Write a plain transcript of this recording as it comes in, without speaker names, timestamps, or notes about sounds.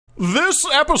This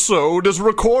episode is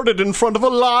recorded in front of a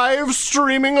live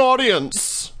streaming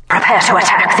audience. Prepare to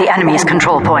attack the enemy's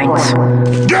control points.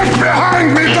 Get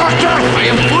behind me, Doctor! I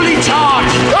am fully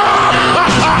charged!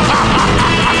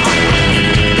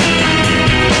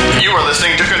 You are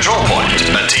listening to Control Point,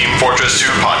 a Team Fortress 2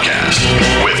 podcast,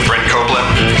 with Brent Copeland,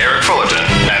 Eric Fullerton,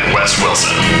 and Wes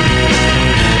Wilson.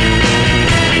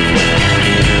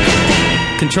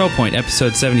 Control Point,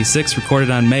 episode 76,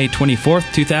 recorded on May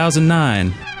 24th,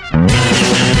 2009.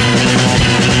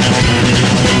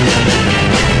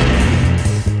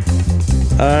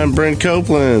 I'm Brent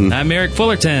Copeland. I'm Eric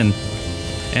Fullerton.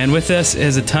 And with us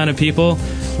is a ton of people.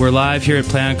 We're live here at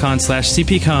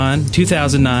PlayOnCon/CPCon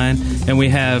 2009, and we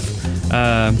have,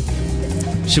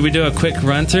 should we do a quick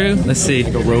run-through? Let's see.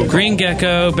 Green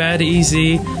Gecko, Bad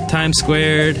Easy, Time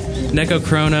Squared, Neko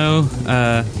Chrono,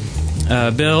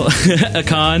 Bill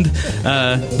Akond,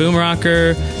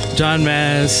 Boomrocker, John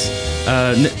Maz,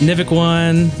 Nivik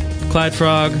One, Clyde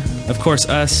Frog, of course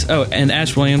us. Oh, and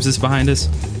Ash Williams is behind us.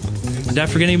 Did I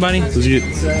forget anybody? Did you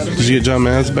get John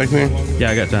Maz back there? Yeah,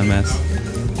 I got John Maz.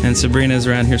 And Sabrina's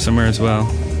around here somewhere as well.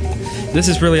 This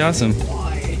is really awesome.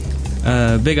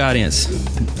 Big audience.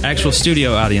 Actual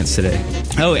studio audience today.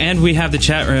 Oh, and we have the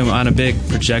chat room on a big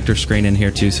projector screen in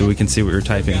here, too, so we can see what we're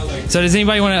typing. So does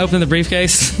anybody want to open the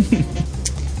briefcase?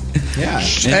 Yeah.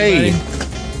 Hey,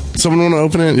 someone want to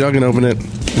open it? Y'all can open it.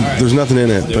 Right. There's nothing in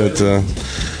it, but...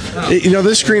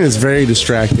 this screen is very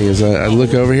distracting. As I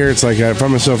look over here, it's like I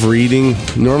find myself reading.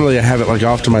 Normally, I have it like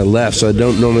off to my left, so I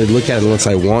don't normally look at it unless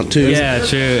I want to. Yeah,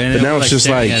 true. And but now it's just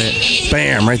like,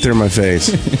 bam, right there in my face.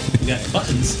 You got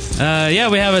buttons. Yeah,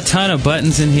 we have a ton of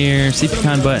buttons in here,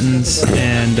 CPCon buttons,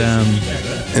 and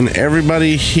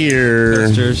everybody here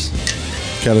posters.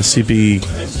 Got a CP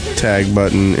tag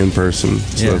button in person.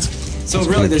 So that's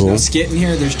really, there's cool. No skit in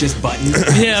here. There's just buttons.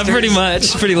 Yeah, pretty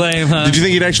much. Pretty lame, huh? Did you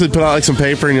think you'd actually put out like some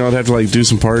paper and y'all have to like do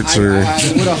some parts? I would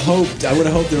have hoped. I would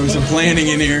have hoped there was some planning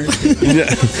in here.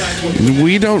 Yeah.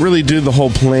 We don't really do the whole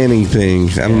planning thing.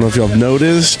 I don't know if y'all have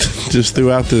noticed. Just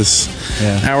throughout this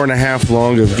hour and a half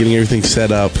long of getting everything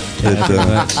set up,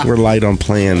 that we're light on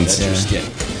plans. So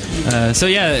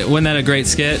wasn't that a great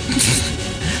skit?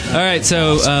 All right.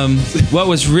 So what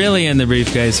was really in the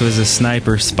briefcase was a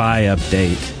sniper spy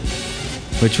update,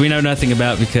 which we know nothing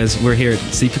about because we're here at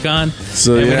CPCon,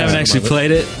 and we haven't actually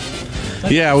played it.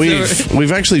 Yeah,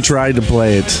 we've actually tried to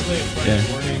play it.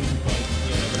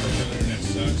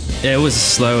 Yeah, it was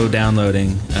slow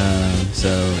downloading.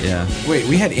 Wait,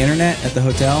 we had internet at the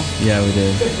hotel? Yeah, we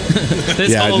did.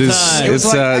 This whole time.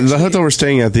 It's the hotel we're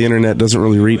staying at. The internet doesn't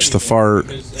really reach the far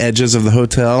edges of the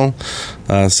hotel,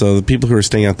 so the people who were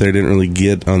staying out there didn't really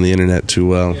get on the internet too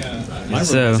well.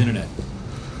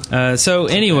 So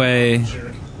anyway,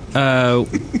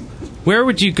 where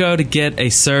would you go to get a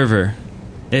server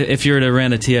if you were to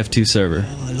rent a TF2 server?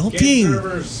 Loping.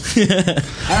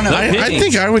 I don't know. I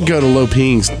think I would go to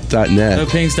lowpings.net.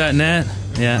 Lowpings.net?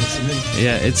 Yeah,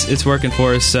 it's working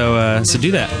for us. So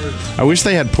do that. I wish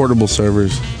they had portable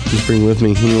servers. Just bring with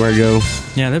me anywhere I go.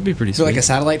 Yeah, that'd be pretty sweet. So like a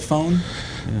satellite phone?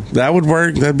 Yeah. That would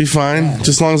work. That'd be fine. Yeah. Just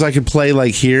as long as I could play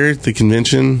like here at the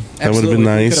convention. Absolutely. That would have been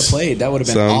nice. We could have played. That would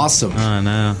have been awesome. Oh,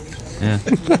 no. Yeah,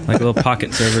 like a little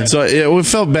pocket server. So it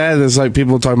felt bad. There's like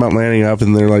people talking about landing up,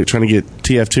 and they're like trying to get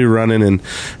TF2 running, and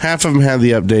half of them had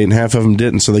the update, and half of them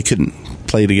didn't, so they couldn't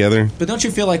play together. But don't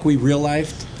you feel like we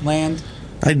real-lifed land?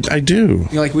 I do.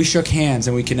 Like we shook hands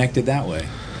and we connected that way.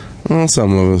 Well,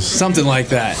 some of us. Something like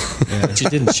that. Yeah, but you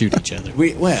didn't shoot each other.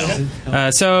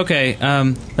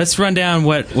 Let's run down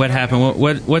what happened.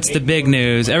 What's the big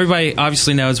news? Everybody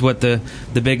obviously knows what the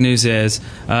big news is.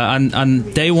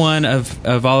 On day one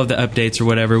of all of the updates or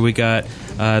whatever, we got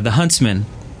the Huntsman,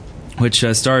 which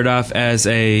started off as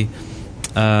a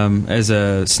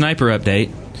sniper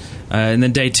update, and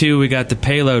then day 2 we got the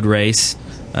payload race,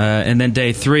 and then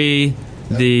day 3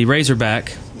 the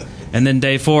Razorback. And then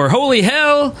day 4, holy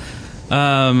hell!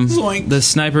 The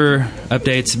sniper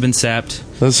updates have been sapped.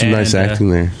 That's some nice acting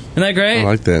there. Isn't that great? I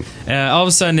like that. All of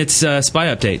a sudden, it's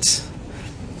spy updates.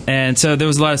 And so there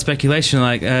was a lot of speculation,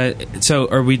 like, so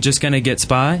are we just going to get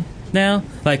spy now?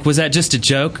 Like, was that just a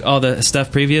joke, all the stuff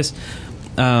previous?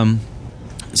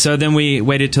 So then we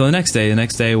waited till the next day. The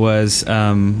next day was,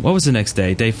 what was the next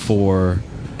day? Day 4.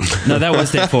 No, that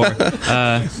was day 4.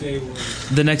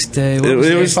 The next day,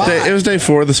 it was day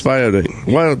 4, the spy update.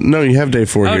 Well, no, you have day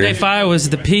 4 here. Oh, day 5 was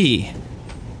the P,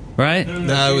 right?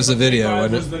 No, it was the video,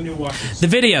 wasn't it?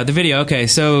 The video. Okay,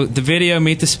 so the video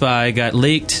Meet the Spy got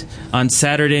leaked on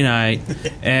Saturday night,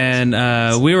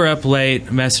 and we were up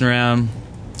late messing around,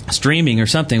 streaming or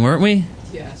something, weren't we?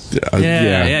 Yes.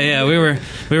 Yeah. We were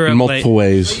in up multiple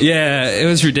late. ways. Yeah, it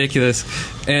was ridiculous.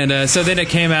 And so then it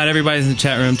came out. Everybody's in the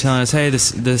chat room telling us, "Hey,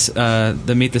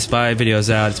 the Meet the Spy video's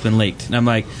out. It's been leaked." And I'm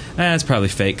like, "It's probably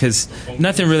fake because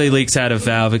nothing really leaks out of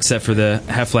Valve except for the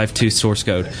Half-Life 2 source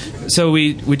code." So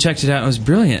we checked it out. And it was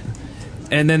brilliant.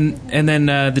 And then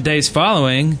the days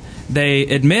following, they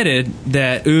admitted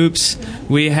that, "Oops,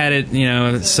 we had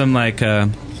it. Some like."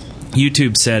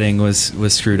 YouTube setting was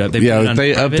screwed up. They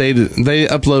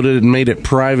uploaded it and made it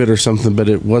private or something, but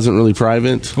it wasn't really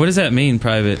private. What does that mean,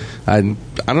 private? I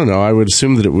don't know. I would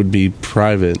assume that it would be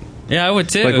private. Yeah, I would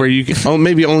too. Like where you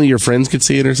maybe only your friends could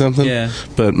see it or something. Yeah,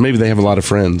 but maybe they have a lot of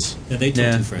friends. Yeah, they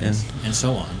told two friends, and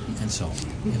so on, and so on,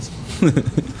 and so on.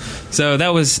 So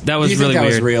that was Do you really think that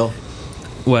weird. was real?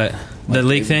 What, the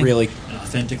leak thing? Really An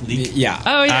authentic leak. Yeah.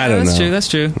 Oh yeah, I don't know. That's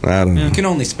true. I don't know. You can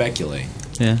only speculate.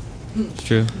 Yeah, it's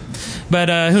true. But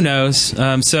who knows?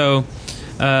 So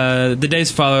the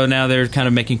days follow. Now they're kind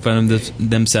of making fun of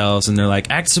themselves, and they're like,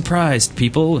 "Act surprised,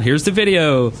 people! Here's the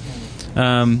video."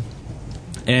 So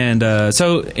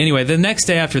anyway, the next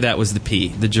day after that was the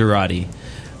Girardi,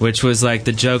 which was like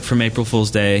the joke from April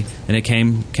Fool's Day, and it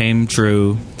came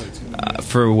true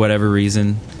for whatever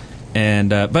reason. And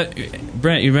but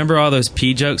Brent, you remember all those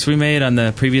P jokes we made on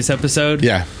the previous episode?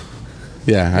 Yeah.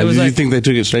 Yeah, do you think they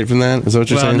took it straight from that? Is that what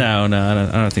you're saying? No,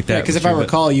 I don't think that. Yeah, because if I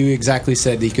recall, you exactly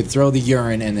said that you could throw the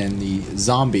urine, and then the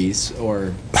zombies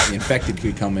or the infected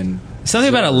could come in. Something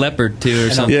about a leopard too,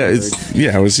 or something. Yeah,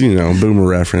 it was a boomer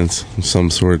reference of some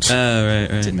sort. Oh,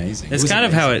 right. It's amazing. It's kind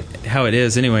of how it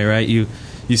is anyway, right? You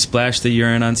splash the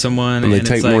urine on someone, and they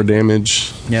take more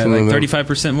damage. Yeah, like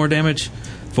 35% more damage.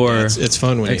 It's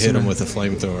fun when you hit them with a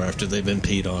flamethrower after they've been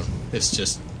peed on. It's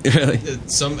just really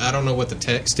I don't know what the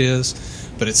text is,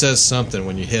 but it says something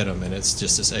when you hit them, and it's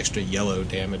just this extra yellow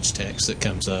damage text that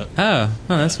comes up. Oh,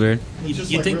 that's weird.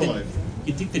 You'd think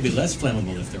they'd be less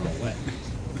flammable if they're all wet.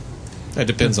 It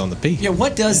depends on the pee. Yeah,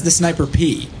 what does the sniper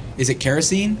pee? Is it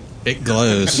kerosene? It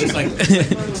glows. It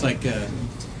looks like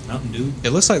Mountain Dew.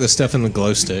 It looks like the stuff in the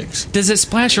glow sticks. Does it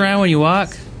splash around when you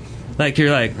walk? Like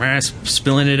you're like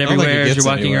spilling it everywhere as you're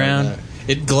walking around? No.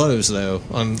 It glows though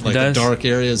on like the dark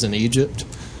areas in Egypt.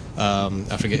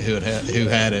 I forget who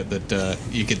had it, but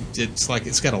you could. It's like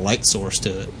it's got a light source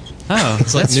to it. Oh,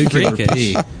 it's like that's nuclear freakish.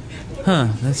 pee. Huh?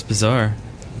 That's bizarre.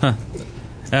 Huh.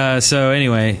 So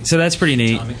anyway, that's pretty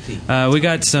neat. We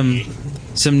got some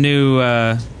new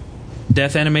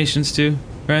death animations too,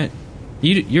 right?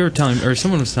 You were telling me, or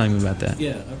someone was telling me about that.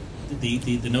 Yeah,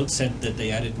 the note said that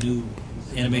they added new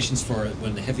animations for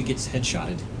when the Heavy gets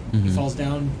headshotted. Mm-hmm. He falls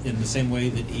down in the same way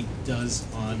that he does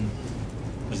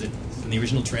was it in the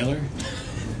original trailer,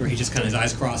 where he just kind of his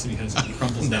eyes cross and he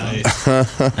crumbles down.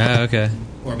 Okay.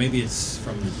 Or maybe it's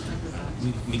from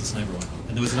Meet the Sniper one.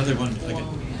 And there was another one, like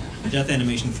a death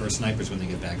animation for snipers when they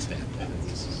get backstabbed.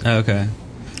 Okay.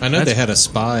 I know they had a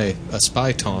spy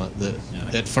taunt that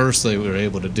at first they were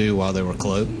able to do while they were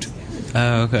cloaked.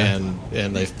 Oh, okay.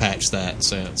 And they've patched that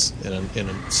since in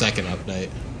a second update.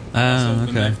 Oh, so okay.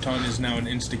 The knife taunt is now an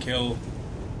insta kill.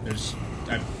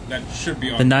 That should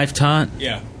be on the knife taunt.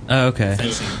 Yeah. Oh, okay.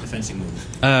 The fencing move.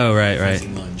 Oh, right.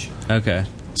 Fencing lunge. Okay.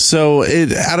 So,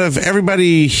 out of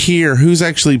everybody here, who's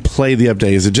actually played the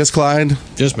update? Is it just Clyde?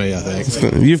 Just me, I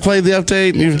think. You've played the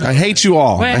update? I hate you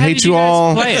all. Wait, I how hate did you you guys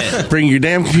all. play it? Bring your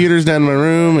damn computers down to my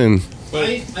room and...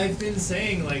 I've been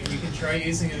saying, you can try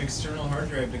using an external hard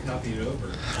drive to copy it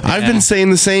over. I've been saying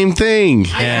the same thing.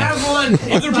 I have one.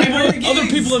 Other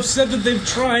people have said that they've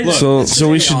tried. Look, so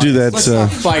we should do that. Let's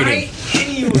not fighting.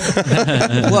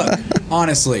 Look,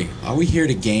 honestly, are we here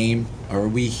to game or are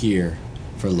we here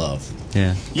for love?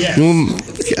 Yeah. Yeah.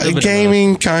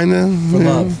 Gaming, kind of. For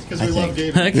love. Because we love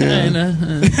gaming. Kinda.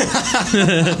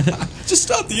 Just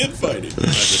stop the infighting.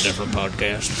 That's a different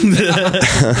podcast.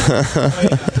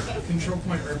 Control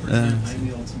point represent. I'm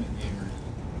the ultimate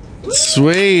gamer.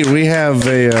 Sweet. We have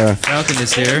a... Falcon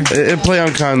is here. At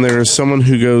PlayOnCon, there is someone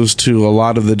who goes to a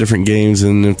lot of the different games,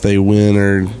 and if they win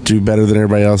or do better than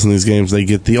everybody else in these games, they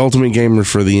get the Ultimate Gamer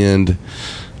for the end.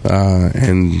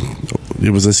 And it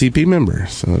was a CP member,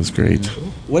 so it was great.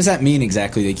 What does that mean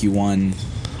exactly, like you won?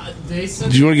 Do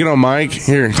you want to get on mic?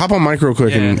 Here, hop on mic real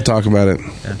quick and talk about it.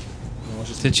 Yeah.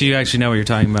 Did you actually know what you're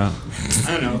talking about?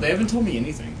 I don't know. They haven't told me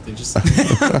anything. They just...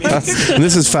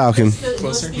 This is Falcon.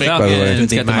 Closer. Falcon, by the way.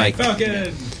 It's got the mic.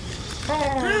 Falcon!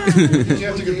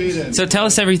 So tell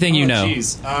us everything you know.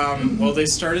 Jeez. Well, they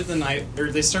started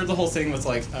the whole thing with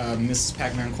Mrs.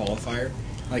 Pac-Man qualifier.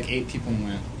 8 people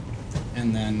went,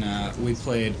 and then we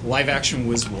played live action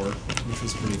Wiz War, which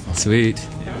was pretty fun. Sweet.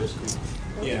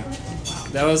 Yeah,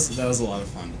 that was a lot of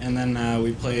fun. And then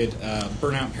we played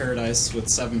Burnout Paradise with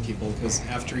 7 people because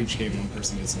after each game, one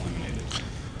person gets eliminated.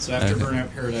 So after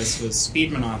Burnout Paradise was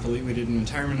Speed Monopoly. We did an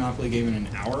entire Monopoly game in an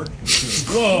hour. It was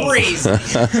Whoa. crazy.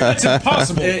 That's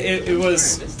impossible. It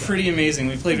was pretty amazing.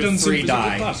 We played with 3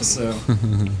 die, so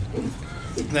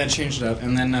that changed it up.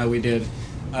 And then we did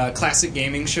Classic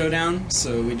Gaming Showdown.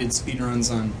 So we did speed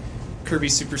runs on Kirby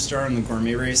Superstar and the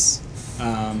Gourmet Race,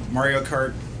 Mario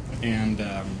Kart, and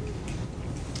what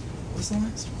was the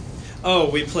last one? Oh,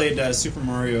 we played Super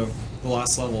Mario The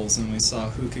Lost Levels, and we saw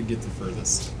who could get the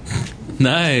furthest.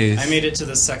 Nice. I made it to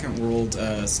the second world,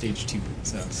 stage 2.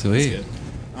 So Sweet.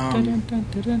 that was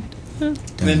good. And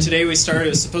then today we started. It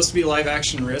was supposed to be live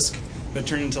action Risk, but it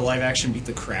turned into live action beat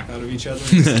the crap out of each other.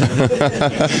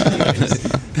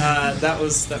 That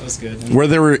was good. And Where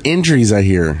there were injuries, I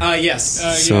hear.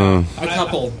 Yes. So a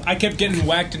couple. I kept getting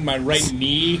whacked in my right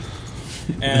knee.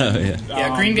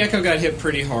 And, Green Gecko got hit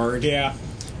pretty hard. Yeah.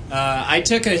 I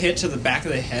took a hit to the back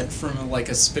of the head from like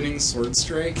a spinning sword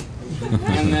strike,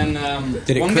 and then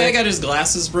one guy got his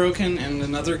glasses broken, and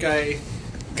another guy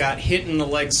got hit in the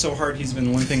leg so hard he's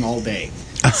been limping all day.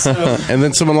 So, and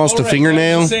then someone lost a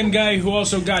fingernail. The same guy who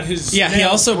also got his he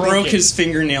also broke his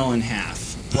fingernail in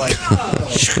half, like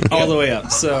all the way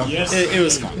up. So it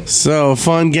was fun. So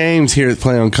fun games here at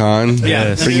PlayOnCon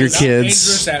for your kids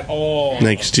dangerous at all.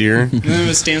 next year. And then it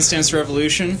was Dance Dance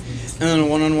Revolution, and then a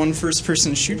one-on-one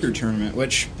first-person shooter tournament,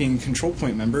 which, being a Control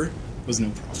Point member, was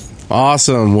no problem.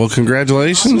 Awesome. Well,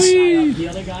 congratulations. The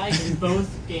other guy in both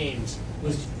games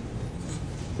was...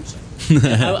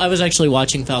 I was actually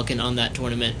watching Falcon on that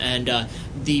tournament, and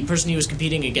the person he was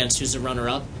competing against, who's the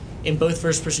runner-up, in both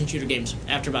first-person shooter games,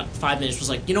 after about 5 minutes, was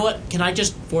like, you know what, can I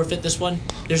just forfeit this one?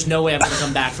 There's no way I'm going to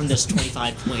come back from this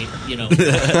 25-point,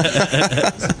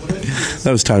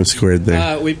 That was time squared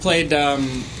there. We played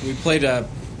a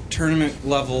tournament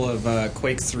level of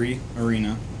Quake 3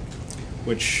 Arena,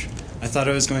 which I thought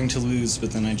I was going to lose, but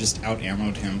then I just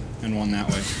out-ammoed him and won that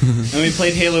way. And we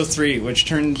played Halo 3, which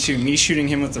turned into me shooting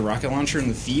him with the rocket launcher in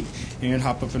the feet, and he would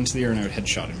hop up into the air and I would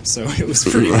headshot him. So it was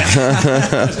pretty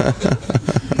bad.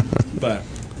 But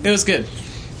it was good.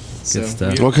 Good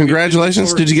stuff. Well,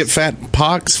 congratulations. Did you get fat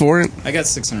pox for it? I got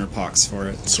 600 pox for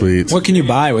it. Sweet. What can you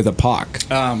buy with a POC?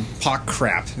 POC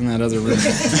crap in that other room.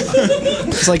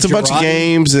 It's like It's a bunch of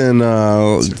games and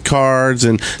cards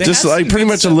and They just have like some pretty good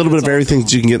much a stuff little bit of that's everything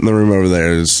that you can get in the room over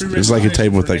there. There's like a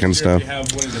table with that kind of stuff.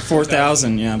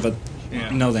 4,000, yeah, but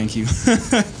no thank you.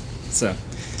 So.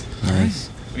 Nice.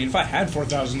 I mean, if I had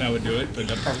 4,000, I would do it,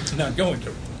 but I'm probably not going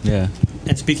to. Yeah.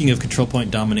 And speaking of Control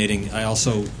Point dominating, I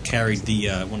also carried the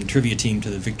one trivia team to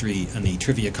the victory in the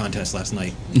trivia contest last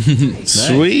night.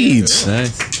 Sweet.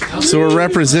 Nice. So we're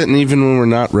representing even when we're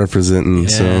not representing.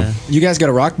 So you guys got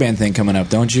a Rock Band thing coming up,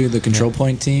 don't you? The Control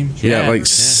Point team. yeah, like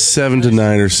 7 to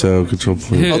 9 or so Control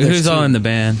Point. Who's all in the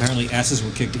band? Apparently, asses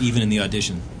were kicked even in the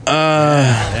audition.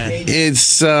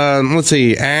 It's let's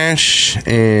see, Ash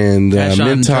and Ash on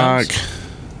Mintok. drums?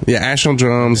 Yeah, Ash on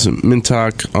drums,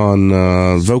 Mintok on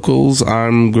vocals.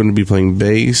 I'm going to be playing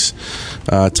bass.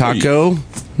 Taco,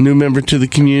 new member to the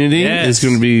community, is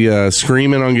going to be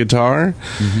screaming on guitar.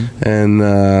 Mm-hmm.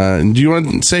 And do you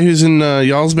want to say who's in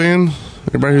y'all's band?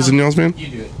 Everybody who's in y'all's band? You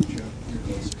do it.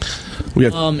 We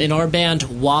have in our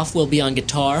band, Waff will be on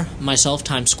guitar. Myself,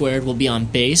 Times Squared, will be on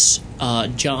bass.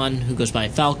 John, who goes by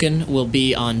Falcon, will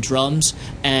be on drums.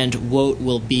 And Woat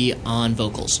will be on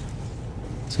vocals.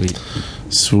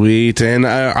 Sweet. And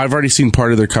I've already seen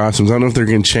part of their costumes. I don't know if they're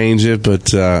going to change it, but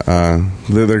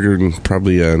they're going to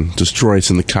probably destroy us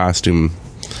in the costume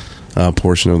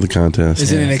portion of the contest.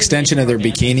 Is it an extension of their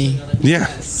bikini? Yeah.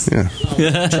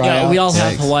 Yeah, we all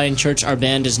have Hawaiian shirts. Our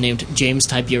band is named James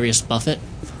Tiberius Buffett.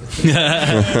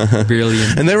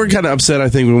 Brilliant. And they were kind of upset, I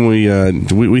think, when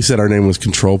we said our name was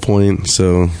Control Point,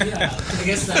 so I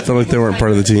felt like they weren't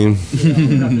part of the team.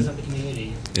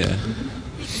 Yeah.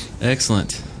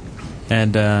 Excellent.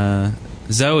 And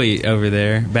Zoe over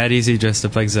there, Bad Easy dressed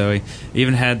up like Zoe,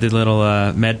 even had the little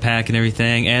med pack and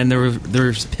everything, and there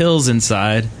was pills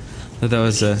inside. So that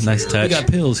was a nice touch. We got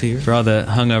pills here for all the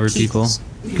hungover people.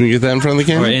 Can you get that in front of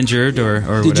the camera? Or injured or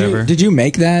whatever. Did you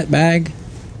make that bag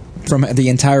from the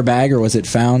entire bag, or was it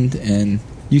found and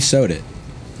you sewed it?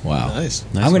 Wow. Nice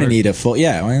I'm going to work. need I'm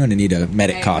going to need a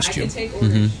medic costume.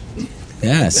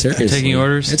 Yeah, seriously. Taking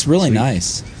orders? It's really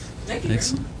nice.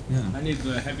 Excellent. Yeah. I need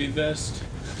the heavy vest.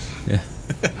 Yeah.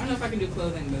 I don't know if I can do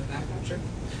clothing, but backpack, sure.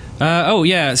 Oh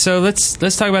yeah, so let's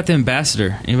talk about the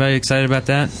ambassador. Anybody excited about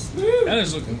that? That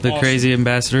is looking The awesome. crazy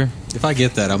ambassador. If I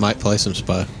get that, I might play some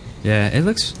Spy. Yeah, it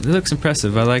looks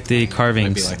impressive. I like the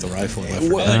carvings. Maybe like the rifle. I like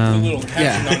the little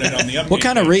caption on it on the update. What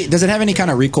kind of does it have any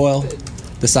kind of recoil?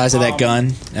 The size of that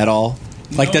gun at all?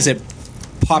 Like, does it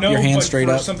pop your hand but straight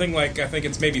for up. Something like, I think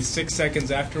it's maybe 6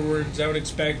 seconds afterwards, I would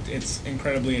expect, it's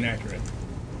incredibly inaccurate.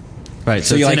 Right.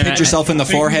 So you like hit yourself in the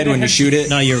forehead when you shoot it?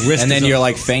 No, your wrist and then is you're all-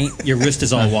 like faint? Your wrist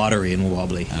is all watery and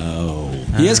wobbly. Oh.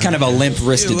 He is kind of a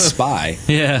limp-wristed spy.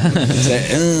 Yeah. I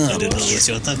don't know what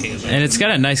you're talking about. And it's got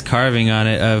a nice carving on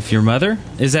it of your mother.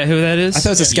 Is that who that is? I thought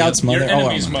it was a scout's mother. Your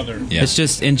enemy's mother. Yeah. It's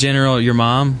just in general your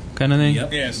mom kind of thing.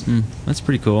 Yep. Yes. That's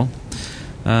pretty cool.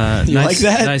 You nice, like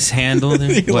that? Nice handle.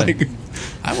 There. You What? like-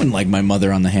 I wouldn't like my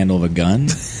mother on the handle of a gun.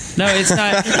 No, it's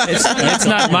not. It's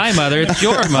not my mother. It's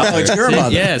your mother. Oh, it's your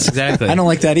mother. Yes, exactly. I don't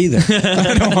like that either.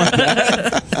 I don't want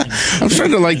that. I'm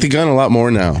starting to like the gun a lot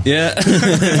more now. Yeah.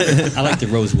 I like the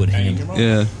rosewood handle.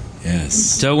 Yeah. Yes.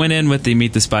 So went in with the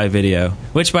Meet the Spy video,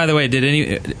 which, by the way,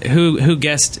 who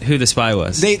guessed who the spy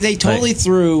was? They totally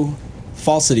threw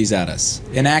falsities at us,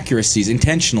 inaccuracies,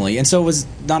 intentionally, and so it was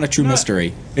not a true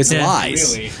mystery. It's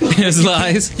lies. Really. It's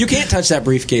lies. You can't touch that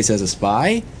briefcase as a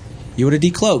spy. You would have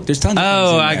decloaked. There's tons of things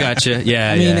Oh, in I there. gotcha.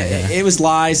 Yeah, I mean, yeah. it was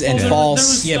lies and There false.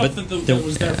 was Yeah, stuff but that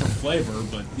was there for flavor,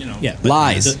 but, you know. Yeah, but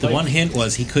Lies. The one hint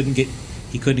was he couldn't get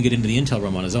into the intel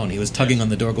room on his own. He was tugging on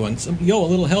the door, going, "Yo, a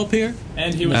little help here."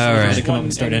 And he was All right. to come up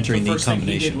and start entering the first thing he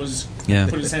combination. did was Yeah.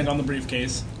 put his hand on the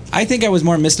briefcase. I think I was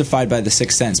more mystified by The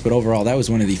Sixth Sense, but overall, that was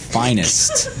one of the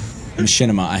finest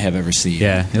machinima I have ever seen.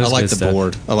 Yeah, it I was like good the stuff.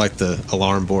 board. I like the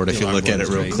alarm board. If you look at it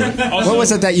real quick. What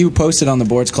was it that you posted on the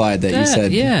boards, Clyde, that you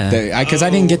said? yeah. Because I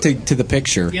didn't get to the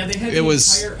picture. Yeah, they had It the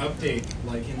was- entire update,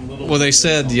 like in little. Well, they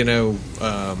said,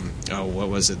 what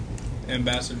was it?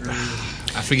 Ambassador.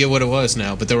 I forget what it was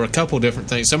now, but there were a couple different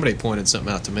things. Somebody pointed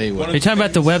something out to me. Are you talking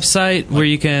about the website where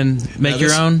you can make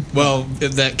your own? Well,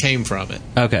 that came from it.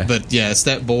 Okay. But yeah, it's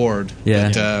that board.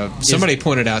 Yeah. But, somebody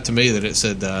pointed out to me that it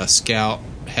said Scout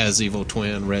has evil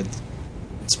twin, red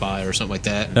spy, or something like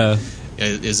that.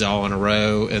 Is all in a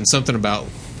row, and something about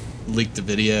leaked the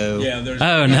video. Yeah, there's. Oh,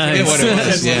 I nice. forget what it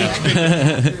was.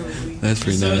 Yeah. That's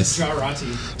pretty So nice. it's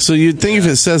Jarati. So you'd think if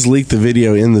it says leak the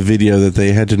video in the video that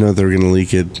they had to know they were going to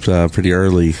leak it pretty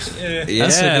early.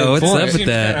 Yeah, what's up with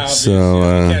that? So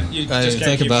I didn't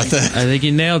think about that. I think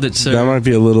you nailed it, sir. that might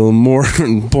be a little more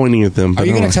pointing at them. Are But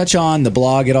you I going don't to touch on the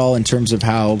blog at all in terms of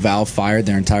how Valve fired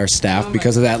their entire staff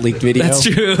because of that leaked video? That's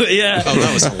true. Yeah. Oh,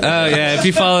 that was yeah. If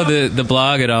you follow the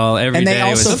blog at all, every And day they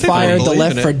also was fired the believe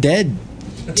Left in it. 4 Dead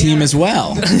team as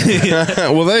well.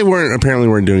 well, they apparently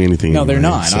weren't doing anything. No, they're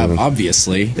anyway, not. so-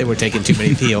 Obviously, They were taking too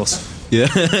many pills. Yeah.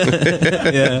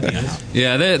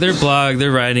 Yeah. Their blog,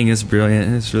 their writing is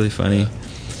brilliant. It's really funny.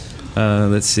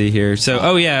 Let's see here. So,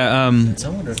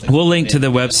 we'll link to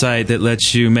the website that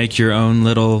lets you make your own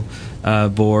little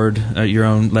board, your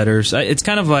own letters. It's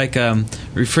kind of like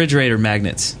refrigerator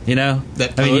magnets, you know?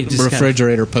 That you just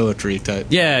refrigerator poetry type.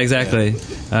 yeah, exactly.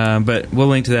 But we'll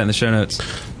link to that in the show notes.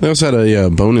 They also had a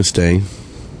bonus day.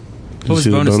 Did What you was see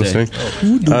the bonus day?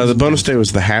 The bonus day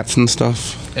was the hats and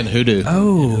stuff. And Hoodoo.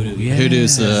 Oh, yeah.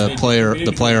 Hoodoo's the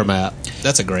player map.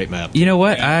 That's a great map. You know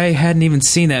what? I hadn't even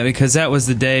seen that because that was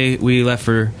the day we left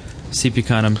for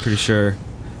CPCon, I'm pretty sure.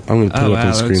 I'm going to put Oh, it up on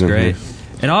wow, the that looks screen. great.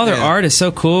 And all their art is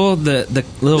so cool. The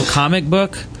little comic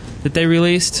book that they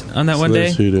released on that one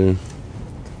day. Hoodoo.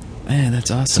 Man,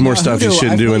 that's awesome. Some more stuff you Hoodoo,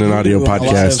 shouldn't I've do in an played audio Hoodoo a lot.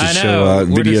 podcast to I know. show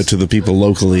We're video just- to the people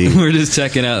locally. We're just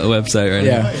checking out the website right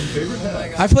now.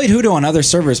 yeah. I played Hoodoo on other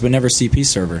servers, but never CP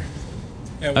server.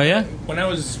 Oh, yeah? When I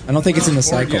was, I don't think it's in the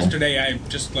bored cycle. Yesterday, I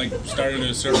just started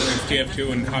a server with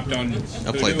TF2 and hopped on.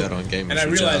 I played that on Gamers and I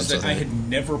with realized Jobs, that I I think. had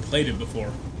never played it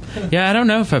before. Yeah, I don't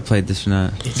know if I played this or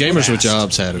not. Gamers with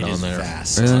Jobs had it on there.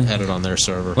 Really? Had it on their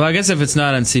server. Well, I guess if it's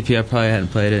not on CP, I probably hadn't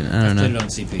played it. I don't Put it know. on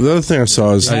CP. The other thing I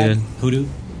saw is Oh, you did? Hoodoo.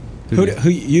 Who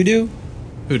you do?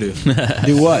 Hoodoo.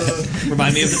 Do what?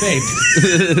 Remind me of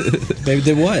the babe. They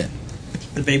did what?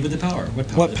 The babe with the power. What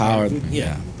power? What power?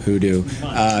 Yeah. Hoodoo.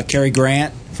 Cary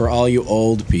Grant for all you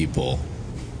old people.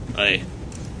 Hey.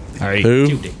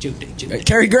 who?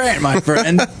 Cary Grant, my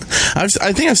friend. I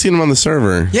think I've seen him on the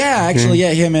server. Yeah, actually,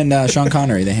 yeah, him and Sean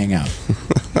Connery, they hang out.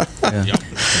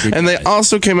 And they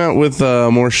also came out with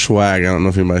more swag. I don't know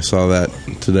if anybody saw that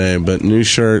today, but new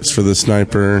shirts for the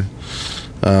sniper,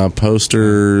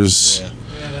 posters,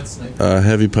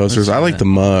 heavy posters. I like the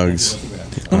mugs.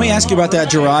 Let me ask you about that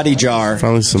Girardi jar.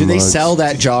 Probably some Do they mugs. sell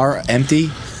that jar empty?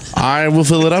 I will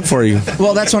fill it up for you.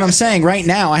 Well, that's what I'm saying. Right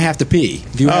now, I have to pee.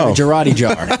 Do you have a Girardi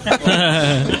jar?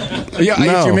 Yeah,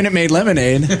 No. if your Minute Maid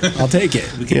lemonade, I'll take it.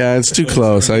 Yeah, it's too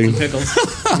close. I can't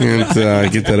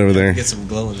get that over there. Get some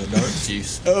glow in the dark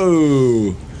juice.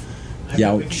 Oh,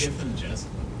 youch.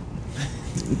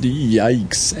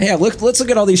 Yikes! Hey, let's look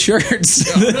at all these shirts.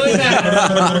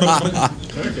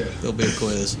 There'll be a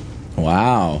quiz.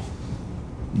 Wow,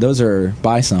 those are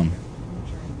buy some.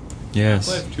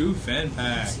 Yes. Half-Life 2 fan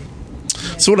pack.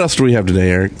 So what else do we have today,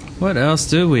 Eric? What else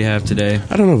do we have today?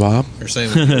 I don't know, Bob. They're saying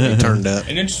we turned up.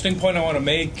 An interesting point I want to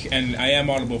make, and I am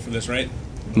audible for this, right?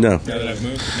 No. Now that I've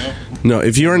moved? No? No,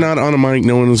 if you are not on a mic,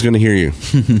 no one is going to hear you.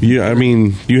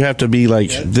 You have to be like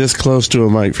this close to a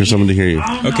mic for someone to hear you.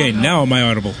 Okay, now am I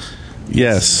audible?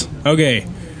 Yes. Okay.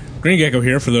 Green Gecko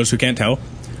here, for those who can't tell.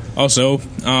 Also,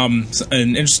 an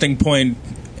interesting point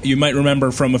you might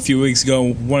remember from a few weeks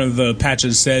ago, one of the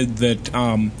patches said that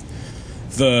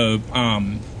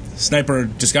the sniper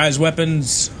disguise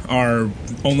weapons are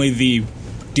only the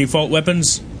default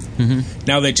weapons. Mm-hmm.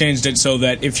 Now they changed it so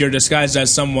that if you're disguised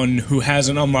as someone who has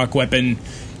an unlock weapon,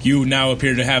 you now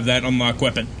appear to have that unlock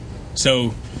weapon. So,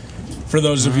 for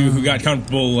those of you who got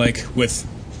comfortable with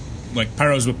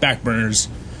pyros with backburners,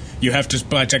 you have to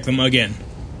spot check them again.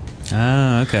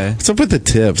 Ah, okay. What's up with the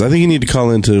tips? I think you need to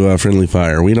call into Friendly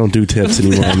Fire. We don't do tips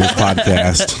anymore on this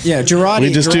podcast. Yeah, Girardi.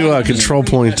 We just do a control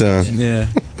point. Yeah.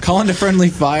 Call into Friendly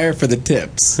Fire for the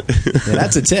tips. Yeah,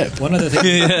 that's a tip. One other thing.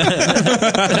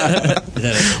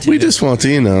 We just want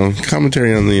to,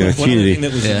 commentary on the One other community. thing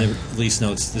that was in the release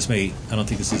notes, I don't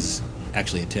think this is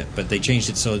actually a tip, but they changed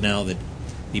it so now that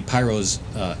the pyro's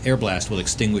air blast will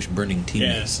extinguish burning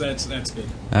teammates. Yes, that's good.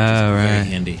 Oh, right. Very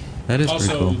handy. That is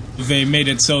also, pretty cool. They made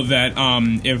it so that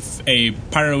if a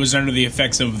pyro is under the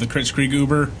effects of the Kritzkrieg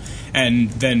Uber and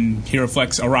then he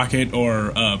reflects a rocket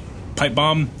or a pipe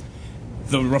bomb,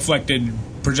 the reflected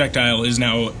projectile is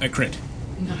now a crit.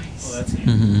 Nice. Well, that's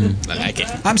Mm-hmm. I like it.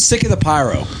 I'm sick of the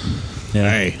pyro. Yeah.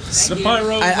 Hey. The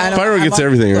pyro. Pyro gets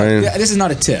everything, right? Look, this is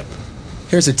not a tip.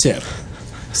 Here's a tip.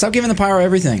 Stop giving the pyro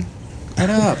everything. Shut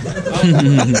up.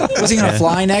 What's he going to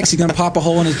fly next? He's going to pop a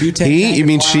hole in his butane tank? You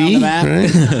mean she?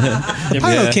 Right?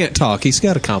 Pyro can't talk. He's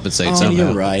got to compensate somehow.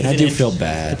 You're right. I do feel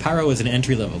bad. The pyro is an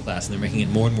entry-level class, and they're making it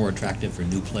more and more attractive for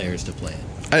new players to play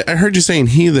it. I heard you saying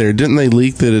he there. Didn't they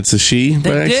leak that it's a she by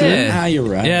They accident? did. Ah, you're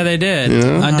right. Yeah, they did.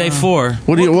 Yeah. On day 4.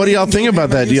 What do y'all think about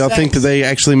that? Do y'all think that they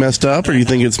actually messed up, or do you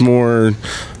think it's more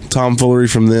tomfoolery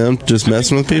from them just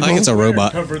messing with people? I think it's a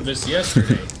robot. Covered this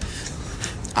yesterday.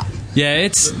 Yeah,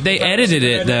 they edited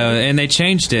it though, and they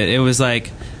changed it. It was like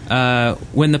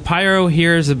when the pyro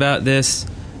hears about this,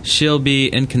 she'll be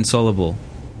inconsolable,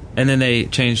 and then they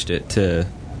changed it to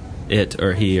it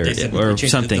or he or They it said or they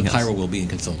changed something The pyro else. will be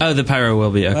inconsolable. Oh, the pyro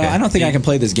will be okay. I don't think I can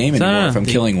play this game anymore if I'm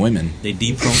killing women. They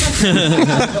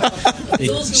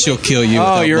She'll kill you. Oh,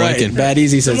 without you're blinking. right. Bad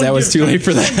Easy says that was too late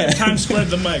for that. Time squared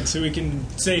the mic so we can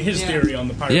say his theory on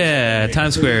the pyro. Yeah,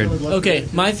 time squared. Okay,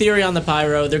 my theory on the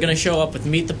pyro, they're going to show up with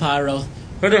Meet the Pyro,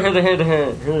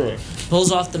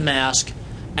 pulls off the mask,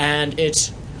 and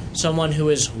it's someone who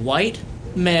is white,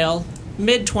 male,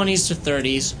 mid-20s to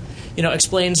 30s,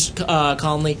 explains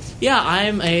calmly, yeah,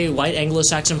 I'm a white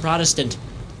Anglo-Saxon Protestant,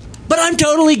 but I'm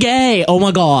totally gay, oh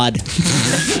my god.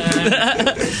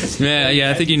 Yeah,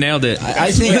 I think you nailed it.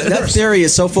 I think that theory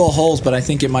is so full of holes, but I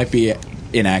think it might be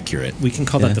inaccurate. We can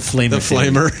call that the flamer. The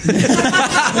flamer.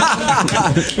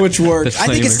 Which works. The I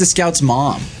think it's flamer. the scout's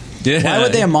mom. Yeah. Why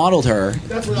would they have modeled her?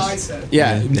 That's what I said.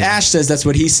 Yeah, Ash says that's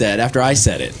what he said after I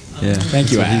said it. Yeah.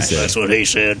 Thank you, Ash. That's what he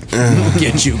said.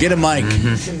 Get a mic.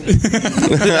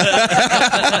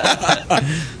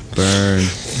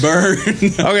 Burn.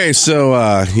 Okay,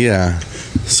 so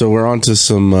so we're on to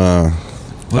some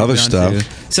What are other we on stuff. to?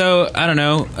 So I don't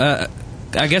know.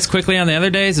 I guess quickly on the other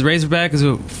days, the Razorback is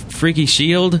a freaky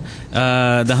shield.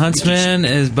 The Huntsman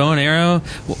is bow and arrow.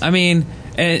 I mean,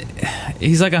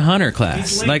 he's like a hunter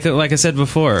class, like I said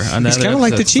before. On the He's other kind of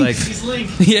like the episodes. chief. He's Link.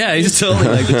 Yeah, he's totally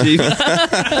like the chief.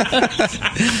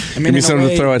 I mean, Give me something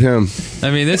to throw at him.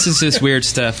 I mean, this is just weird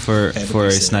stuff for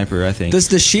a sniper, I think. Does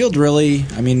the shield really?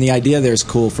 I mean, the idea there is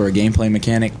cool for a gameplay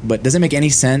mechanic, but does it make any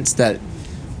sense that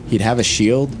he'd have a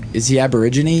shield? Is he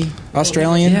Aborigine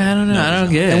Australian? Yeah, I don't know. I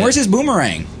don't get it. And where's his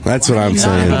boomerang? That's what I'm Not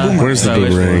saying. have a boomerang. Where's the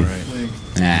boomerang?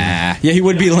 Nah. Yeah, he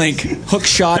would be Link. Hook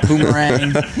shot,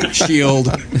 boomerang, shield,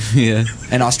 Yeah.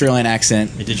 an Australian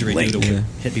accent. A didgeridoo to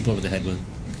hit people over the head with.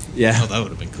 Yeah. Oh, that would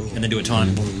have been cool. And then do a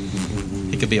taunt.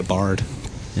 He could be a bard.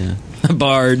 Yeah. A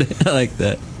bard. I like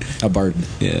that. A bard.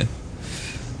 Yeah.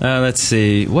 Let's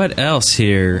see. What else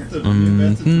here?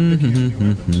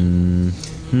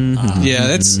 Yeah,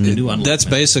 that's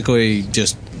basically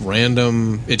just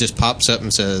random. It just pops up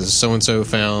and says so and so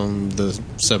found the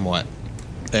somewhat,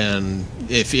 and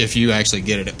if you actually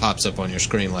get it, it pops up on your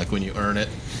screen like when you earn it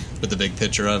with the big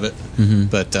picture of it. Mm-hmm.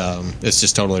 But it's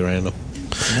just totally random.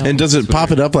 And does it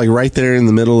pop it up like right there in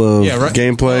the middle of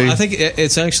gameplay? Well, I think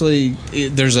it's actually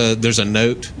there's a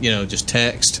note, just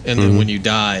text, and then when you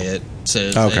die, it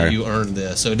says that you earned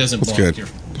this, so it doesn't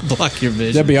block your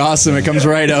vision. That'd be awesome. It comes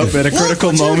right up at a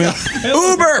critical moment.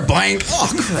 Uber blank.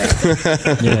 Oh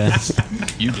crap! Yeah,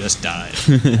 you just died.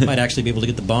 Might actually be able to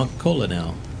get the bonk cola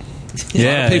now.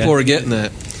 Yeah, people are getting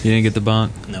that. You didn't get the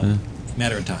bonk? No.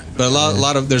 Matter of time. But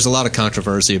there's a lot of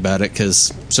controversy about it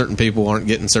because certain people aren't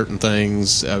getting certain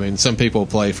things. I mean, some people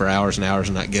play for hours and hours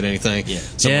and not get anything. Yeah.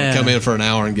 Someone come in for an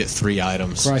hour and get 3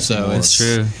 items. It's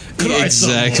true.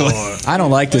 Exactly. I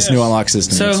don't like this new unlock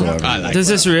system. So, does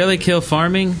this really kill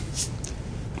farming?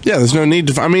 Yeah, there's no need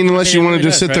to. Unless you want to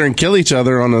just sit there and kill each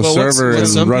other on a server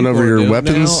and run over your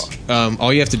weapons. Now,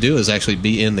 all you have to do is actually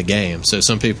be in the game. So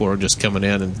some people are just coming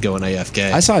in and going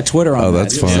AFK. I saw a Twitter on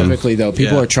that specifically, though.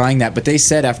 People are trying that, but they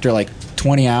said after like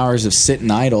 20 hours of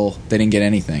sitting idle, they didn't get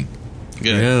anything.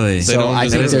 Good. Really? So I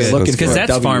think they're looking for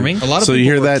that's farming. A lot of so you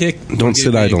hear that? Don't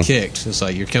sit idle. Kicked. It's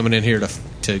like you're coming in here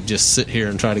to just sit here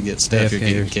and try to get stuff. You're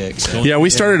getting kicked. So. Yeah,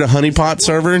 we started a honeypot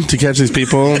server to catch these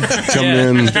people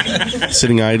coming in,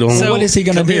 sitting idle. So what is he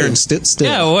going to do? Here and sit still.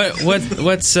 Yeah.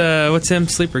 What's him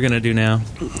Sleeper going to do now?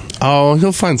 Oh,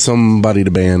 he'll find somebody to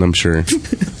ban, I'm sure.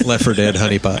 Left 4 Dead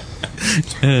honeypot.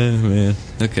 Man.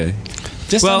 Okay.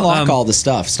 Just unlock all the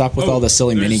stuff. Stop with all the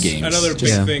silly mini games. Another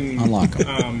big thing. Unlock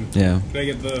them. Can I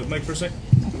get the mic for a sec?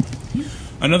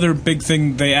 Another big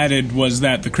thing they added was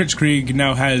that the Kritzkrieg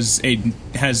now has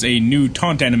a new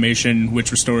taunt animation which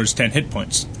restores 10 hit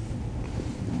points.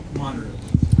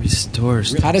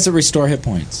 Restores. How does it restore hit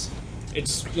points?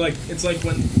 It's like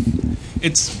when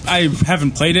I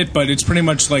haven't played it, but it's pretty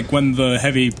much like when the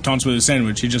heavy taunts with a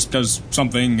sandwich. He just does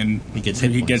something and he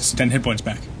gets 10 hit points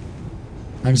back.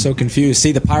 I'm so confused.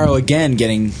 See, the Pyro again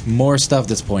getting more stuff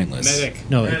that's pointless. Medic.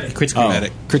 No,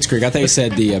 Kritzkrieg. Kritzkrieg. I thought you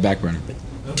said the backburner.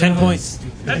 10 points.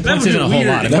 10 points isn't a whole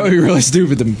lot. That would be really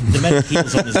stupid. The medic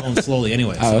heals on his own slowly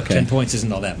anyway, so okay. 10 points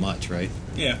isn't all that much, right?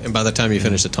 Yeah. And by the time you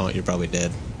finish the taunt, you're probably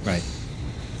dead. Right.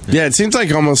 Yeah, it seems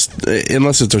like almost,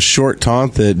 unless it's a short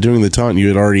taunt, that doing the taunt you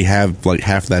would already have like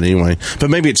half that anyway. But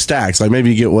maybe it stacks. Like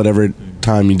maybe you get whatever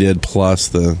time you did plus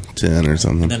the 10 or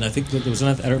something. And then I think there was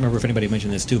another, I don't remember if anybody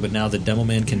mentioned this too, but now the demo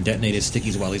man can detonate his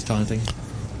stickies while he's taunting.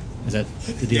 Is that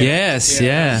the deal? Yes,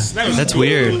 yeah. That's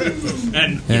weird.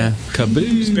 And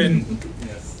Kaboom.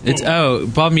 It's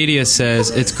Bob Media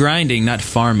says it's grinding, not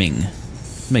farming.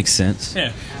 Makes sense.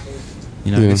 Yeah. I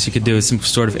guess you could do some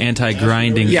sort of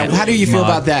anti-grinding. Yeah, how do you feel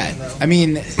about that? I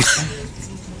mean,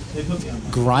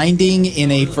 grinding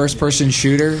in a first-person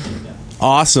shooter?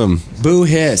 Awesome. Boo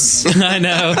hiss. I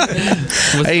know.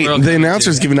 Hey, the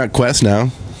announcer's giving out quests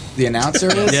now. The announcer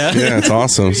is? Yeah, it's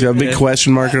awesome. He's got a big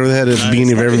question mark over the head at the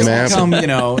beginning of every map.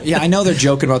 I know they're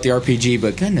joking about the RPG,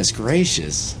 but goodness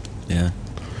gracious. Yeah.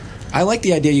 I like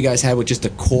the idea you guys had with just a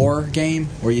core game,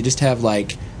 where you just have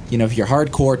like, if you're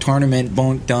hardcore tournament,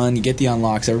 boom, done, you get the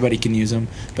unlocks, everybody can use them.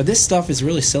 But this stuff is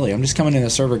really silly. I'm just coming in a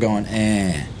server going,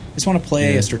 I just want to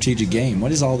play a strategic game.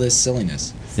 What is all this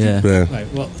silliness? Yeah. Right,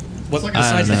 well,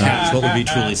 besides the hacks, what would be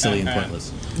truly silly and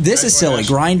pointless? This is silly.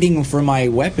 Grinding for my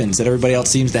weapons that everybody else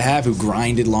seems to have who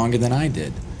grinded longer than I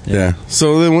did. Yeah.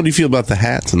 So then what do you feel about the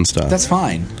hats and stuff? That's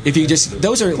fine. If you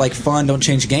those are like fun, don't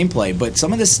change gameplay, but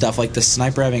some of this stuff like the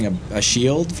sniper having a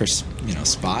shield for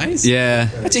spies? Yeah.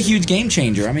 That's a huge game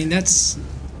changer. I mean, that's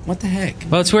what the heck?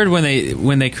 Well, it's weird when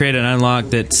they create an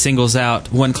unlock that singles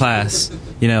out one class,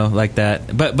 like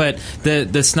that. But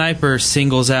the sniper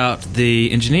singles out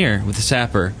the engineer with the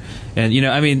sapper. And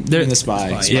they're the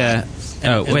spy. Yeah.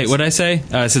 Oh, wait, what did I say?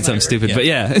 I said something stupid, but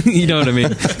yeah, you know what I mean.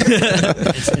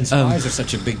 And spies are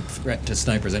such a big threat to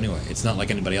snipers anyway. It's not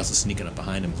like anybody else is sneaking up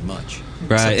behind them as much.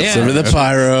 Right, Except for the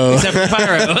pyro. Except for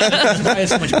pyro. Spy is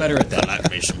so much better at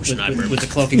that. With the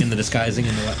cloaking and the disguising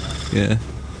and the whatnot. Yeah.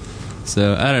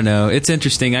 So, I don't know. It's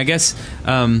interesting. I guess...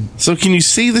 So, can you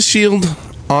see the shield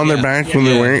on their back when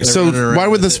they're wearing it? So, why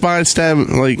would the spy stab,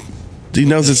 he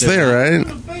knows it's there, right?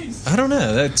 I don't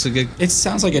know. That's a good... It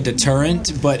sounds like a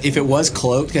deterrent, but if it was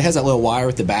cloaked, it has that little wire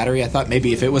with the battery. I thought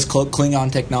maybe if it was cloaked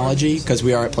Klingon technology, because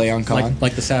we are at PlayOnCon.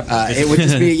 Like the sap. It would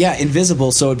just be,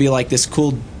 invisible, so it would be like this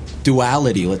cool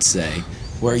duality, let's say,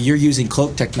 where you're using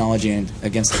cloak technology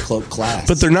against the cloak class.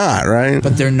 But they're not, right?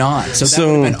 But they're not. So that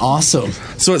would have been awesome.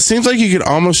 So it seems like you could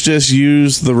almost just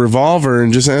use the revolver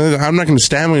and just, I'm not going to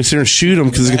stab him and sit there and shoot him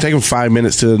because it's going to take him 5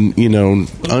 minutes to,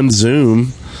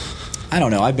 unzoom. I don't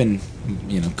know. I've been...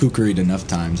 kookeryed enough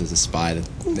times as a spy that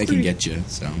they can get you.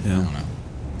 So I don't know.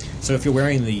 So if you're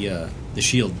wearing the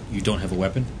shield, you don't have a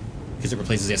weapon because it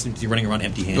replaces the. You're running around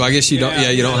empty-handed. Well, I guess you don't.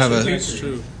 Yeah, you don't have a. That's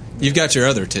true. You've got your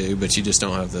other two, but you just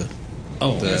don't have the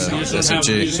Oh, the You just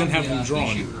SMG. don't have them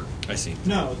drawn. I see.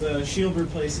 No, the shield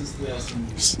replaces this.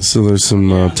 So there's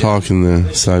some talk in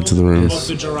the sides of the room. Both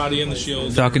the Jarati and the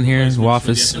shield. Falcon here, Waff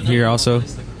is here also.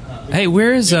 Hey,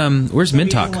 where's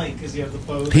Mintalk?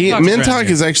 Mintalk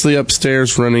is actually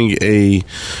upstairs running a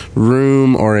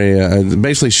room or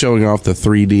basically showing off the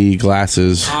 3D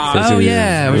glasses. Oh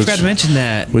yeah, we forgot to mention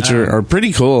that. Which are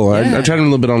pretty cool. Yeah. I tried them a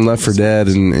little bit on Left 4 Dead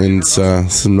and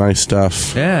some nice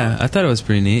stuff. Yeah, I thought it was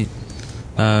pretty neat.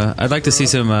 I'd like to see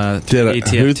some 3D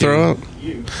TF2. Who throw up?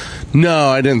 No,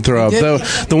 I didn't throw up. Though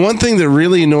the one thing that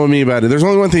really annoyed me about it, there's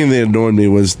only one thing that annoyed me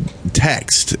was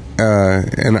text.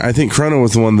 And I think Chrono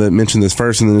was the one that mentioned this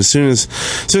first. And then as soon as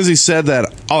he said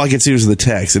that, all I could see was the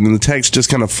text, and then the text just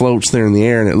kind of floats there in the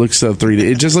air, and it looks so 3D.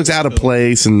 It just looks out of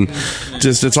place, and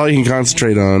just it's all you can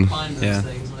concentrate on. Yeah.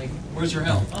 Where's your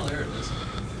health? Oh, there it is.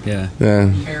 Yeah.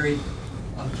 Yeah. Carried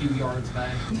a few yards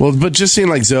back. Well, but just seeing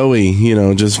like Zoe,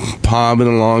 just popping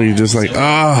along, you're just like,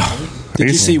 Did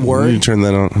you see Word? You turn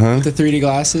that on, huh? With the 3D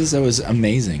glasses, that was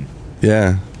amazing.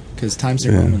 Yeah. Because Times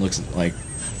New Roman looks like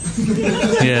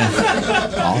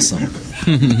awesome.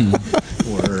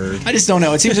 Word. I just don't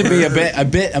know. It seems to be a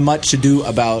bit much to do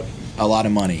about a lot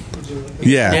of money.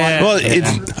 Yeah. Well,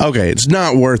 it's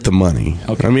not worth the money.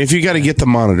 Okay. I mean, if you got to get the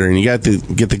monitor and you got to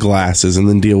get the glasses and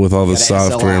then deal with all the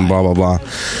software and blah blah blah.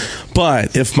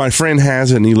 But if my friend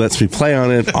has it and he lets me play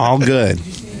on it, all good.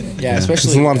 Yeah,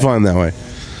 especially it's a lot of fun that way.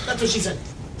 That's what she said.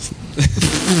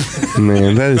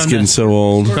 Man, that is getting so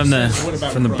old. From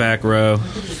the back row.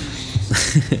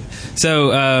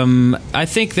 So I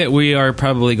think that we are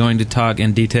probably going to talk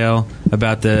in detail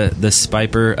about the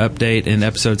Spiper update in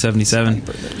episode 77.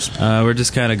 We're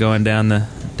just kind of going down the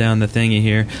thingy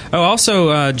here. Oh,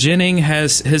 also Jennings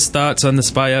has his thoughts on the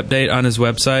Spy update on his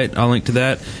website. I'll link to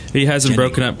that. He has them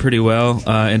broken up pretty well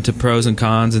into pros and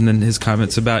cons, and then his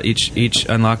comments about each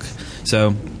unlock.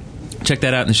 So check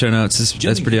that out in the show notes.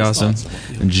 That's pretty awesome.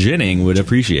 Jennings would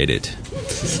appreciate it.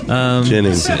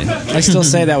 Jennings. I still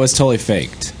say that was totally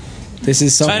faked. This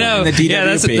is something I know. in the DWP. Yeah,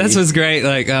 that's what's great.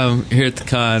 Like here at the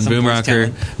con,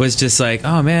 Boomrocker was just like,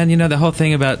 "Oh man, the whole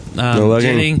thing about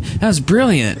Jennings, that was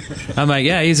brilliant." I'm like,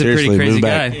 "Yeah, he's a pretty crazy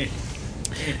guy."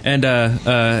 And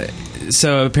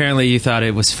so apparently you thought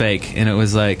it was fake, and it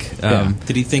was like,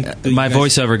 did he think my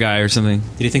voiceover guy or something?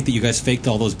 Did he think that you guys faked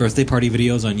all those birthday party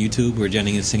videos on YouTube where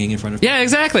Jennings is singing in front of? Yeah,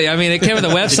 exactly. I mean, it came with a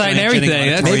website and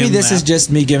everything. Maybe this is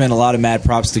just me giving a lot of mad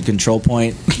props to Control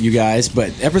Point, you guys.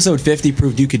 But episode 50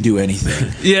 proved you could do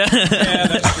anything. Yeah.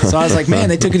 So I was like, man,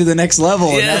 they took it to the next level,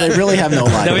 and now they really have no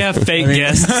life. Now we have fake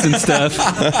guests and stuff.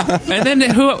 And then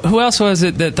who else was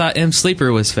it that thought M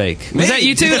Sleeper was fake? Was that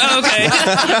you too? Oh, okay.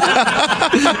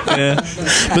 Yeah.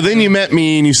 But then you met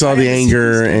me and you saw the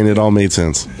anger and it all made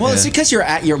sense. Well, it's because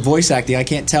you're voice acting. I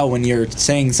can't tell when you're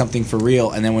saying something for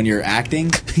real and then when you're acting.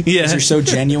 Because you're so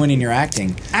genuine in your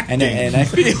acting. And I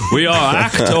feel we are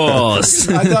actors.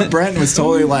 I thought Brent was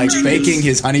totally like faking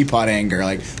his honeypot anger.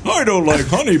 Like, I don't like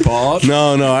honeypot.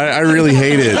 No, I really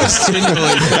hate it.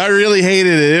 I really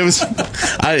hated it. It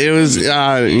was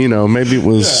maybe it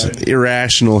was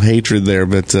irrational hatred there,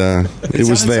 but it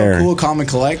was there. So cool, calm, and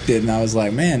collected, and I was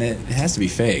like, man, it has to be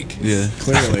fake. Yeah,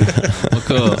 clearly. Well,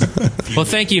 cool. Well,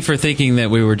 thank you for thinking that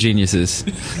we were geniuses.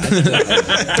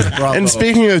 And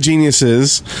speaking of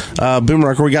geniuses,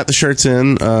 Boomrocker, we got the shirts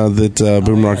in that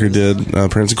Boomrocker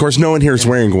did. Prince, of course, no one here is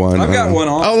wearing one. I've got one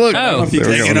on. Oh, look!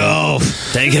 Take it off.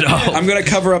 Take it off. I'm going to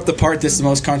cover up the part that's the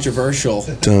most controversial.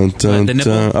 Dun, dun, the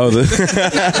nipple? dun. Oh,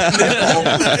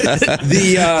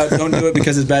 don't do it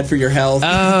because it's bad for your health.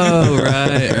 Oh,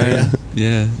 right.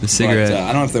 Yeah, the cigarette. But,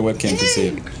 I don't know if the webcam can see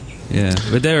it. Yeah,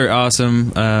 but they were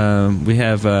awesome. We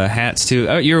have hats too.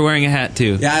 Oh, you were wearing a hat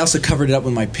too. Yeah, I also covered it up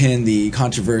with my pin, the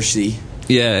controversy.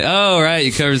 Yeah. Oh, right.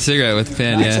 You covered the cigarette with the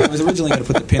pin. Yeah. I was originally going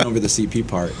to put the pin over the CP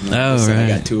part. Oh, right. I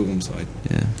got two of them, so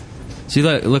yeah. So you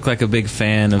look like a big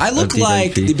fan of. I look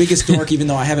like the biggest dork, even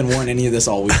though I haven't worn any of this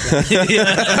all weekend.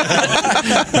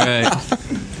 Right.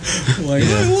 Like,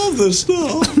 I love this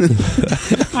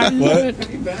stuff. I love it.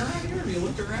 Have you been around here? Have you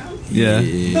looked around? Yeah.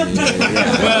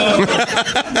 Well,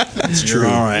 it's true.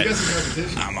 All right.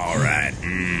 I'm all right.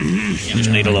 You just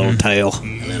need a little tail.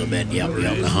 A little bit. Yep.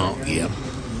 Yep.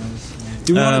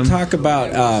 Do we want to talk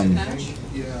about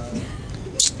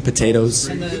potatoes?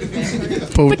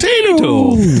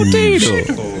 Potato.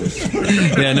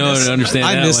 Yeah, no one would understand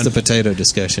I that missed one. the potato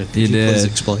discussion. You Could did. Please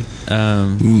explain.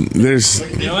 There's.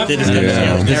 Does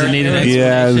it need an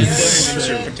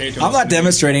explanation? I'm not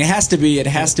demonstrating. It has to be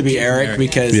Eric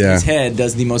because his head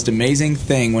does the most amazing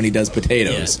thing when he does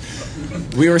potatoes.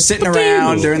 We were sitting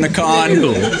around during the con.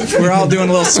 We're all doing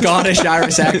little Scottish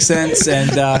Irish accents,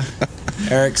 and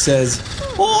Eric says,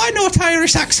 Oh, I know what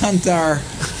Irish accent are.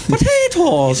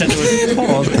 Potatoes. Potatoes. One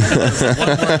word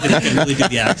that he can really do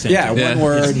the accent. Yeah, one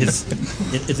word. It's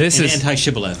an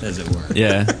anti-shibboleth, as it were.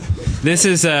 Yeah. This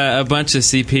is a bunch of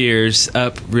CPers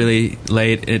up really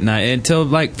late at night until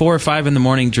like 4 or 5 in the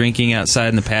morning, drinking outside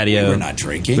in the patio. We were not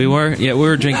drinking. We were, yeah, we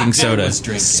were drinking soda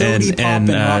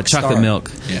and chocolate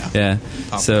milk. Yeah.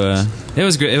 So it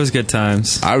was good. It was good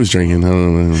times. I was drinking. I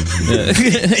don't know.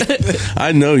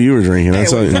 I know you were drinking.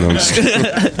 That's all,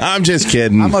 I'm just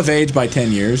kidding. I'm of age by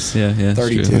 10 years. Yeah.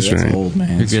 32. That's right. old,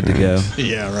 man. You're good to go.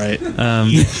 Yeah, right.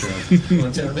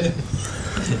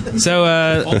 So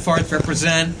Old farts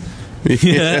represent.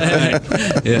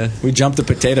 Yeah. We jumped the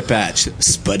potato patch.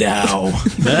 Spadow.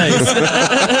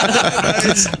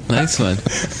 Nice one.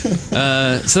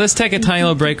 So let's take a tiny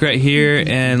little break right here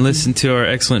and listen to our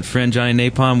excellent friend Johnny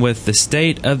Napalm with the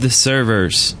state of the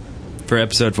servers for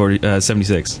episode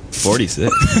 76.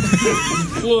 46.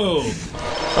 Whoa.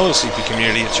 Hello, CP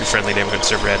community. It's your friendly neighborhood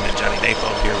server admin Johnny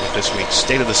Napalm here with this week's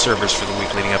state of the servers for the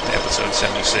week leading up to episode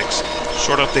 76.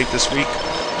 Short update this week.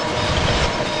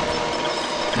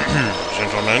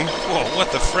 Gentlemen. Whoa, what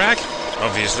the frack?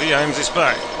 Obviously, I'm the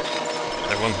spy.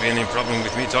 There won't be any problem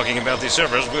with me talking about the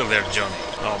servers, will there, Johnny?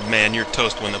 Oh man, you're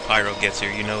toast when the pyro gets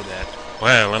here, you know that.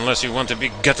 Well, unless you want to be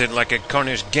gutted like a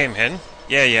Cornish game hen.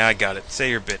 Yeah, I got it. Say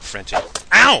your bit, Frenchie.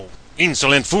 Ow!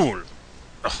 Insolent fool!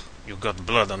 Ugh, you got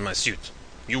blood on my suit.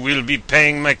 You will be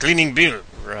paying my cleaning bill.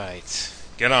 Right.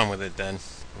 Get on with it, then.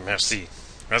 Merci.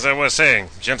 As I was saying,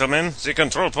 gentlemen, the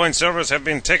control point servers have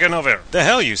been taken over. The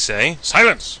hell, you say?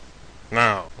 Silence!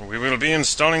 Now, we will be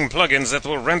installing plugins that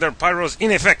will render pyros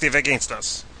ineffective against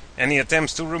us. Any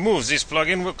attempts to remove this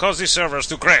plugin will cause the servers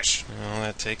to crash. All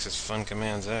that takes is Fun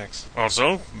Commands X.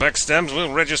 Also, backstabs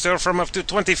will register from up to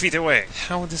 20 feet away.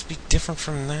 How would this be different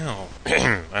from now?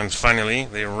 And finally,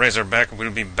 the Razorback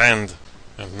will be banned.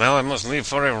 And now I must leave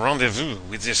for a rendezvous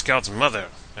with the scout's mother.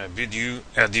 I bid you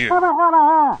adieu.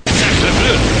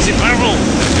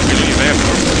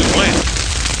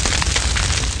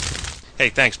 Hey,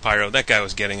 thanks, Pyro. That guy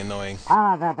was getting annoying.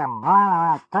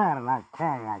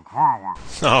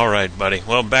 Alright, buddy.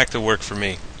 Well, back to work for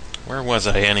me. Where was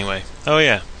I, anyway? Oh,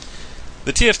 yeah.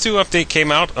 The TF2 update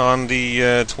came out on the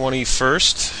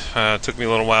 21st. Took me a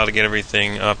little while to get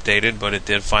everything updated, but it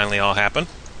did finally all happen.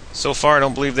 So far, I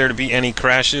don't believe there to be any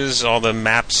crashes. All the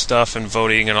map stuff and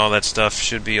voting and all that stuff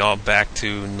should be all back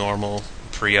to normal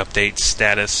pre-update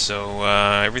status, so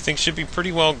everything should be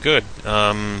pretty well good.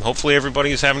 Hopefully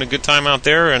everybody is having a good time out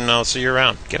there, and I'll see you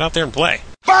around. Get out there and play.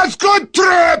 That's good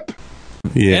trip!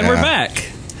 Yeah. And we're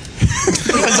back.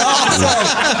 That's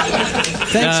awesome.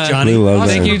 Thanks, Johnny.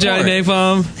 Thank you, Johnny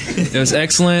Napalm. It was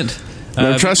excellent.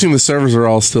 I'm trusting the servers are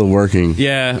all still working.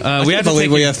 Yeah, we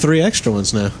have 3 extra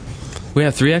ones now. We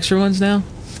have 3 extra ones now?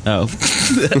 Oh.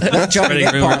 Johnny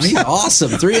Napalm, he's awesome.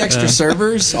 3 extra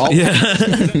servers. All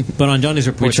But on Johnny's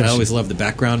report, I always love the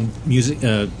background music,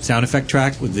 sound effect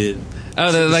track with the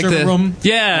server room.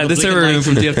 Yeah, the server room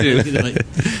from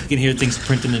TF2. You can hear things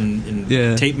printing and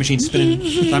tape machines spinning.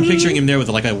 So I'm picturing him there with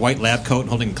like a white lab coat and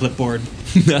holding a clipboard.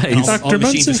 Nice. All the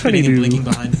machines are spinning and blinking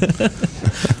behind him.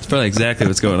 That's probably exactly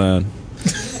what's going on.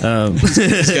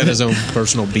 He's got his own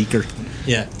personal beaker.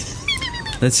 Yeah.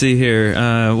 Let's see here.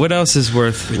 What else is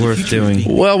worth doing?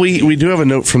 Well, we do have a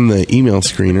note from the email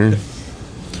screener.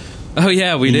 Oh,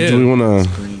 yeah, we do. Do we want to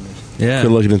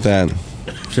quit looking at that?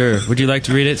 Sure. Would you like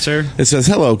to read it, sir? It says,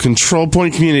 "Hello, Control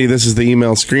Point community. This is the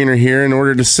email screener here. In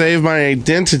order to save my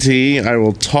identity, I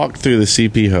will talk through the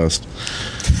CP host.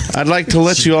 I'd like to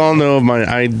let you all know of my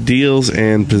ideals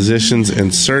and positions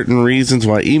and certain reasons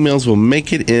why emails will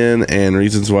make it in and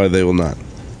reasons why they will not."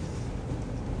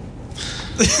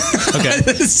 Okay.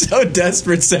 It's so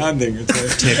desperate sounding.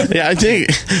 Yeah, I think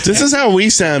this is how we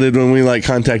sounded when we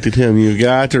contacted him. You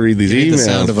got to read these emails. The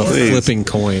sound of a flipping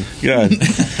coin. God.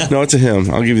 No, it's a him.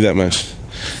 I'll give you that much.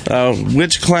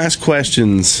 Which class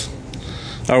questions?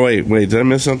 Oh, wait. Did I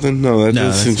miss something? No,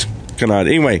 that seems kind of odd.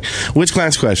 Anyway, which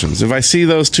class questions? If I see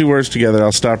those 2 words together,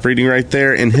 I'll stop reading right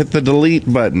there and hit the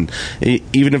delete button,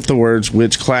 even if the words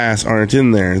which class aren't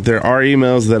in there. There are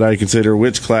emails that I consider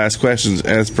which class questions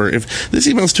as per. If this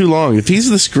email's too long, if he's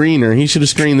the screener, he should have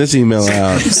screened this email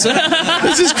out. This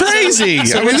is crazy.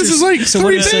 This is like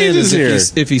 3 pages here.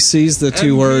 If he sees the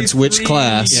 2 words which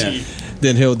class,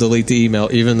 then he'll delete the email,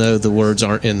 even though the words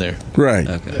aren't in there. Right.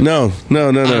 Okay. No.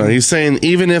 He's saying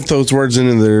even if those words are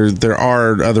in there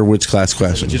are other which class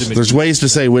questions. There's ways to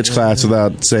say which class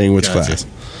without saying which class.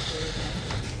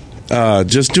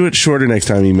 Just do it shorter next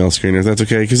time, email screener, if that's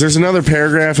okay. Because there's another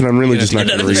paragraph, and I'm really just not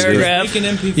going to read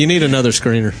it. You need another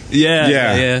screener.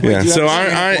 Yeah. So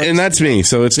and that's me.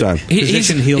 So it's done. He's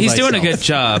doing a good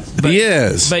job. But, he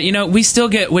is. But we still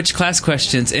get which class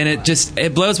questions, and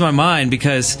it blows my mind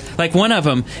because like one of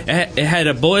them it had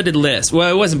a bulleted list. Well,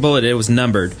 it wasn't bulleted; it was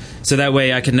numbered, so that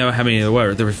way I could know how many there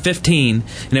were. There were 15,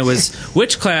 and it was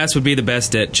which class would be the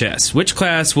best at chess? Which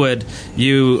class would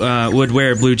would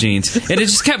wear blue jeans? And it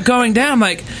just kept going down. I'm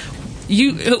like,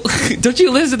 don't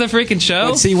you listen to the freaking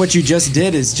show? But see, what you just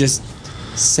did is just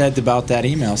said about that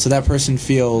email, so that person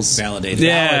feels validated.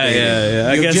 Yeah.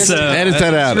 I guess edit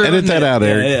that out. Edit that out,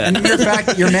 Eric. And the mere fact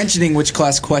that you're mentioning which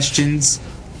class questions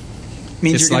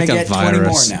means you're going to get 20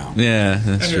 more now. Yeah,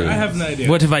 that's true. I have an idea.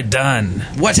 What have I done?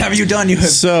 What have you done?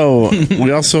 So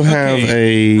we also have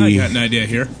I got an idea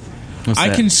here. I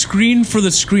can screen for the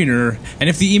screener, and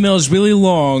if the email is really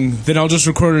long, then I'll just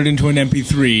record it into an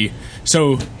MP3.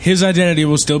 So his identity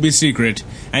will still be secret,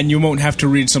 and you won't have to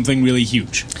read something really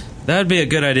huge. That would be a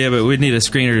good idea, but we'd need a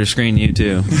screener to screen you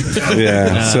too.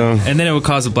 And then it would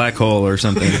cause a black hole or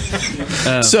something.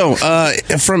 From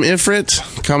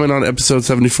Ifrit, comment on episode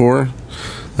 74.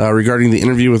 Regarding the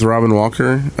interview with Robin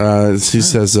Walker, he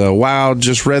says, wow,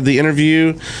 just read the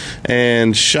interview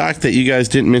and shocked that you guys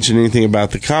didn't mention anything about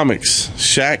the comics.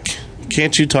 Shaq,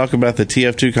 can't you talk about the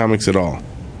TF2 comics at all?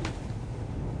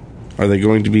 Are they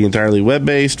going to be entirely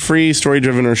web-based, free,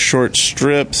 story-driven, or short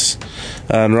strips?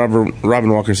 And Robin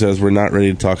Walker says, we're not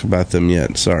ready to talk about them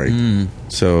yet. Sorry.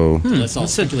 So let's all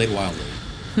speculate wildly.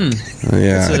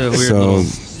 That's a weird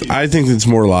I think it's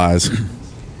more lies.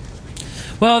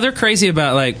 Well, they're crazy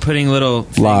about like putting little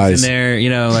things lies in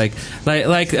there, like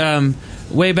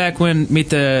way back when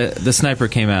Meet the Sniper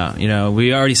came out.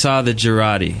 We already saw the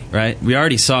Girardi, right? We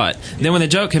already saw it. Yeah. Then when the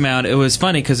joke came out, it was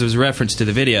funny because it was a reference to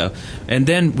the video, and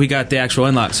then we got the actual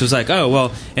unlock. So it was like, oh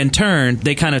well. In turn,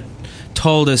 they kind of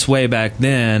told us way back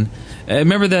then.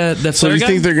 Remember the flare so you gun?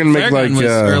 think they're going to make flare gun was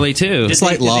early too? It's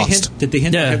like Lost. Did they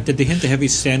hint the heavy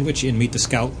sandwich in Meet the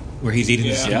Scout where he's eating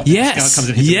the scout? Yes. Scout comes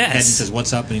and hits him in the head and says,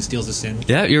 "What's up?" and he steals the sandwich.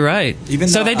 Yeah, you're right.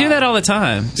 So they do that all the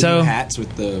time. The hats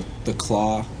with the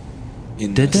claw.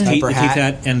 Did they? The teeth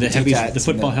hat and the heavy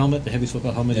football helmet. The heavy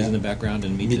football helmet is in the background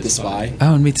and Meet the Spy.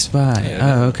 Oh, and Meet the Spy. Yeah.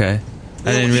 Oh, okay.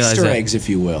 I didn't realize Easter that. eggs, if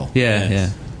you will. Yeah.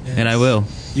 And I will.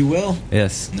 You will?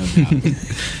 Yes. No doubt.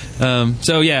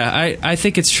 I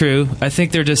think it's true. I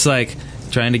think they're just like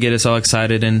trying to get us all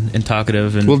excited and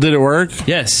talkative. And well, did it work?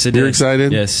 Yes, it did. You're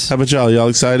excited? Yes. How about y'all? Y'all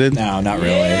excited? No, not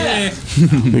really.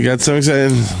 You got so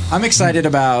excited? I'm excited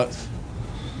about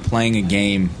playing a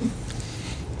game.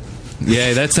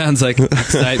 Yeah, that sounds like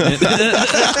excitement.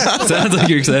 Sounds like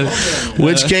you're excited.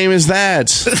 Which game is that?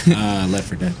 Left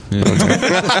 4 Dead.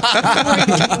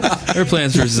 Or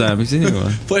Plants vs. Zombies. Either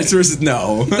one. Plants vs.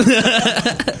 No.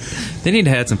 They need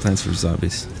to add some Plants vs.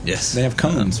 Zombies. Yes. They have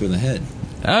cones for the head.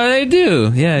 Oh, they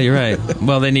do. Yeah, you're right.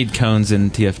 Well, they need cones in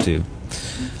TF2.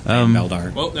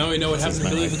 Meldar. Well, now we know what happens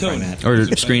to leave the cone. Or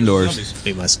screen doors.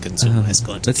 We must consume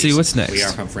masculine. Let's see, what's next? We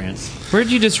are from France. Where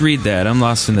did you just read that? I'm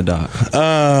lost in the doc.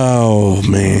 Oh,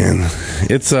 man.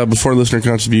 It's before listener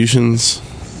contributions.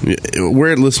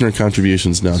 We're at listener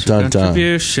contributions now. Dun, dun.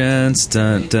 Contributions.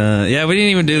 Dun, dun. Yeah, we didn't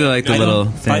even do the little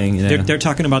thing. They're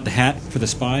talking about the hat for the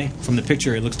spy. From the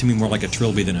picture, it looks to me more like a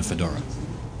trilby than a fedora.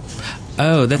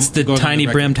 Oh, that's the tiny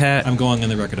brimmed hat? I'm going on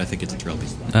the record. I think it's a trilby.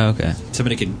 Oh, okay.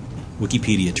 Somebody can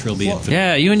Wikipedia trilby.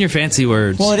 Yeah, you and your fancy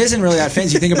words. Well, it isn't really that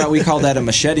fancy. You think about we called that a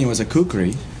machete and it was a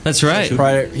kukri. That's right.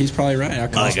 He's probably right. I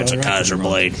think it's a Kaiser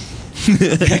blade.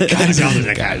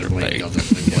 Kaiser blade.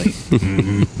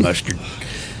 Mustard.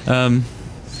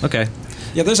 Okay.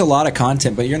 Yeah, there's a lot of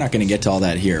content, but you're not going to get to all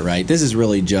that here, right? This is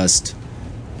really just...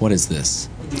 What is this?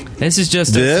 This is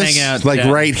just a hangout. Like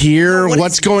right here?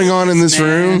 What's going on in this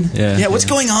room? Yeah, what's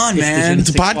going on, man?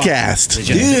 It's a podcast.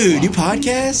 Dude, you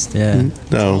podcast? Yeah.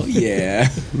 No. Oh, yeah.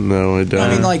 No, I don't. I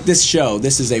mean, like this show,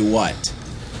 this is a what?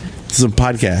 This is a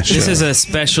podcast show. This is a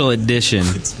special edition.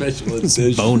 Special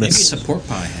edition. Bonus. Maybe it's a pork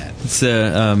pie hat. It's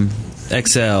a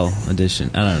XL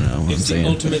edition. I don't know what I'm saying. The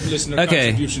ultimate listener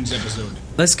contributions episode.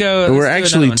 Let's go. We're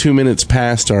actually 2 minutes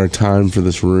past our time for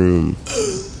this room.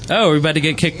 Oh, we're about to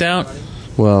get kicked out?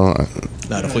 Well,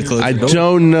 not if we close I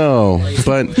don't know,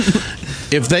 but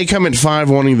if they come at 5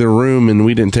 wanting the room and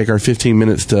we didn't take our 15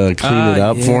 minutes to clean it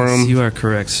up for them, you are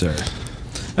correct, sir.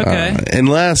 Okay.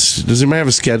 Does anybody have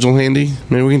a schedule handy?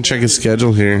 Maybe we can check his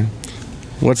schedule here.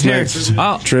 What's next?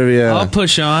 Trivia. I'll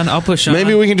push on.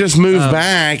 Maybe we can just move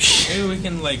back Maybe we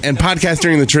can and podcast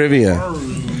during the trivia.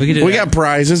 We got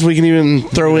prizes. We can even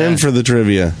throw in for the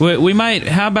trivia. We might.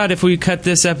 How about if we cut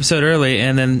this episode early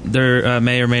and then there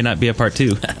may or may not be a part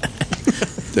 2?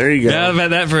 There you go. How about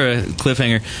that for a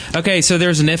cliffhanger? Okay, so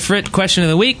there's an Ifrit question of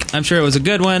the week. I'm sure it was a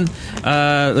good one.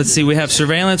 Let's see. We have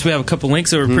surveillance. We have a couple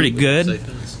links that were pretty good.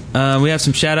 We have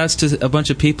some shout-outs to a bunch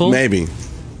of people. Maybe.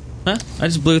 Huh? I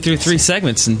just blew through 3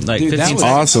 segments in like 15 seconds.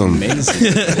 Awesome.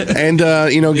 Amazing. And,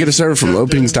 get a server from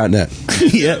openings.net.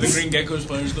 Yeah, the Green Gecko's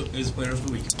player of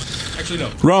the week. Actually,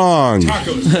 no. Wrong.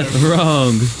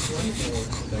 Wrong.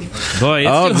 Boy,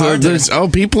 it's too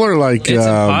hard people are like it's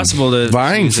impossible to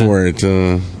vying for it.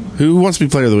 Who wants to be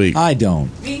player of the week? I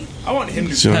don't. I want him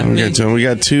to So we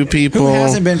got 2 people. Who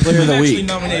hasn't been player of the week?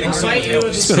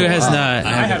 Who has not?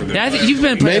 I think you've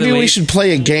been player of the Maybe week. we should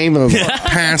play a game of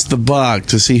Pass the Buck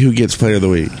to see who gets player of the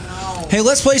week. Hey,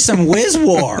 let's play some Whiz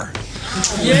War.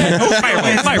 You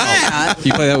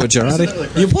play that with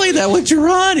Girardi? You play that with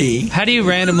Girardi. How do you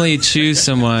randomly choose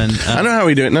someone? I know how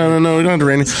we do it. No, we don't have to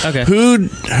randomly. Okay.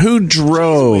 Who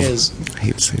drove? I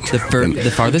hate to say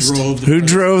the farthest? Who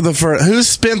drove the first? Who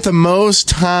spent the most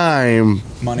time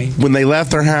money when they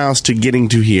left their house to getting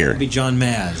to here? It'd be John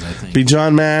Maz, I think. Be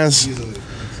John Maz.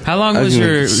 How long was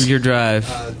your drive?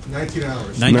 19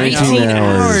 hours. 19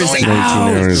 hours. 19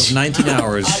 hours. 19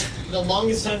 hours. The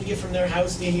longest time to get from their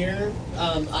house to here,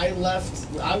 I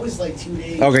was like 2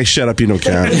 days. Okay, shut up. You don't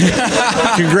count.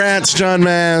 Congrats, John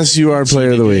Maz. You are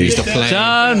player of the week.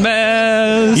 John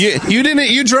Maz. You didn't.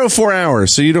 You drove 4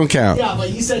 hours, so you don't count. Yeah,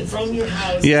 but you said from your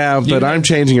house. Yeah, but I'm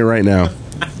changing it right now.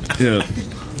 Yeah.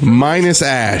 Minus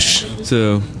Ash.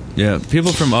 So, yeah,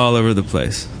 people from all over the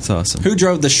place. It's awesome. Who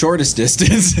drove the shortest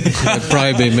distance? It'd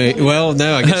probably be me. Well,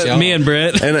 no, I guess y'all. Me and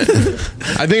Britt. And I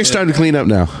think it's time to clean up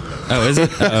now. Oh, is it?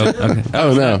 Oh, okay.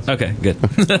 Oh, no. Okay, good.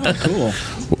 Cool.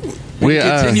 We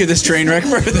continue this train wreck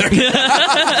further.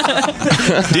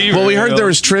 Well, we heard there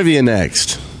was trivia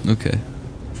next. Okay.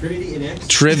 Trinity and X?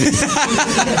 Trivia.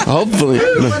 Hopefully.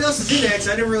 What else is in X?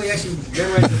 I never really actually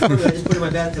memorized the formula. I just put it in my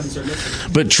bathtub and started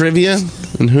mixing. But trivia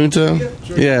and Junta?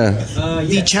 Yeah.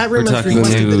 The chat room has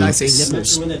requested that I say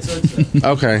nipples.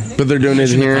 Okay, but they're doing it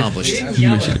here?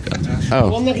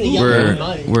 Well, I'm not gonna yell at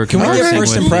mine. We're Can we get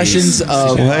first impressions of...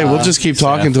 Well, hey, we'll just keep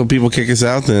talking until people kick us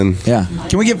out then. Yeah.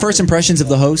 Can we get first impressions of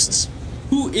the hosts?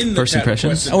 Who in the First chat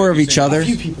impressions? requested Or of each other?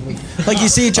 People. Like you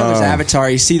see each other's avatar,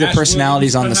 you see the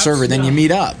personalities on the server, then you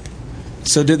meet up.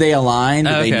 So do they align?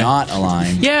 Do they not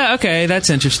align? Yeah, okay, that's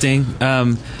interesting.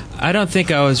 I don't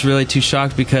think I was really too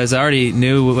shocked because I already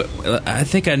knew. I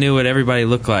think I knew what everybody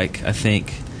looked like. I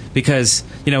think because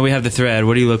we have the thread.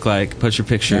 What do you look like? Post your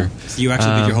picture. Yeah. You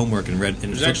actually did your homework and read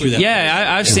and flipped through that.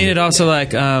 Yeah, I've seen it also.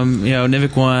 Like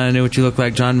Nivik One knew what you look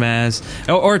like. John Maz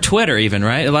or Twitter even,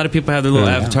 right? A lot of people have their little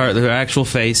avatar, their actual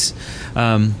face.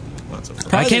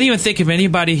 I can't even think of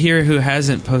anybody here who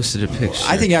hasn't posted a picture.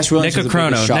 I think Ash Williams was the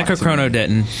biggest shock to me. Chrono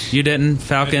didn't. You didn't.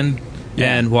 Falcon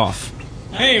and Wolf.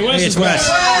 Hey, Wes is Wes.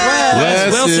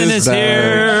 Wes Wilson is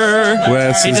here.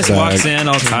 Wes he is just back. walks in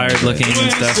all tired looking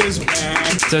and stuff.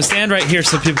 So stand right here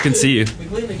so people can see you.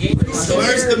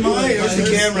 Where's the mic? Where's the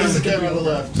camera? Where's the camera on the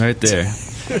left? Right there.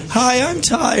 Hi, I'm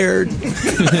tired.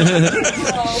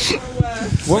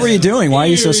 What were you doing? Why are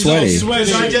you so sweaty?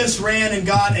 I just ran and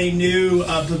got a new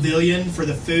pavilion for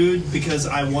the food because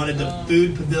I wanted the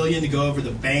food pavilion to go over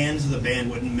the band so the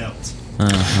band wouldn't melt.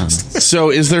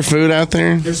 So, is there food out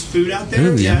there? There's food out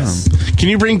there, Ooh, yes. Can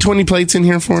you bring 20 plates in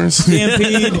here for us? And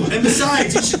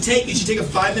besides, you should take a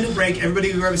 5-minute break.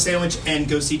 Everybody go grab a sandwich and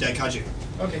go see Daikaiju.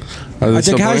 Okay.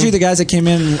 Daikaiju, the guys that came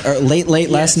in late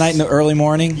last night in the early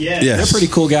morning? Yes. Yes. They're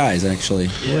pretty cool guys, actually.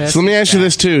 So let me ask you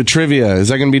this too: trivia, is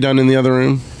that going to be done in the other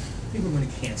room? I think we're going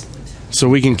to cancel it. So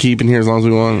we can keep in here as long as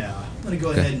we want. Yeah. I'm going to go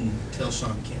ahead and tell Sean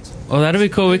to cancel. Well, that'll be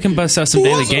cool. We can bust out some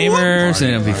daily gamers,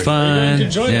 and it'll be fun. You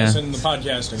can join Yeah. us in the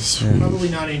podcasting. Probably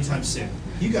not anytime soon.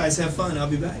 You guys have fun. I'll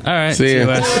be back. All right. See ya.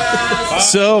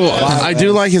 Wes. So I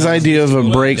do like his idea of a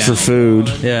break for food.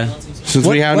 Yeah. Since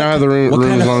we now have the room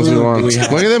as long as we want. Look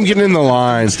at them getting in the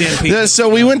line. So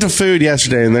we went to food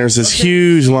yesterday, and there's this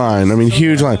huge line. I mean,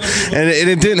 huge line. And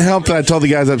it didn't help that I told the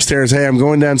guys upstairs, hey, I'm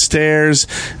going downstairs,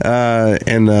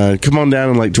 and come on down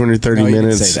in like 20 or 30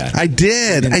 minutes. Didn't say that. I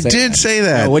did. I did say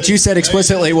that. What you said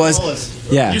explicitly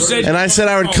was, yeah. And I said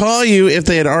I would call you if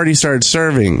they had already started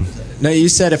serving. No, you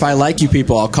said if I like you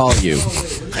people, I'll call you.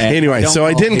 And anyway, so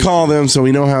I didn't call them, so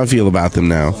we know how I feel about them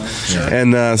now.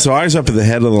 And so I was up at the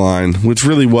head of the line, which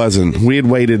really wasn't. We had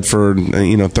waited for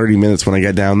 30 minutes when I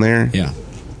got down there. Yeah.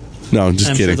 No, just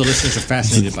I'm kidding. sure the listeners are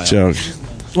fascinated by Joke.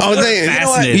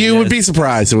 Well, You would be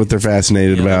surprised at what they're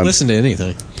fascinated about. Listen to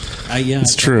anything.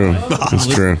 It's true. It's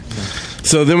true.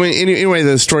 So then, anyway,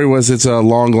 the story was it's a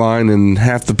long line, and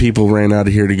half the people ran out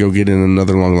of here to go get in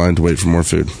another long line to wait for more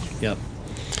food. Yep.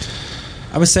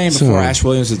 I was saying before, Ash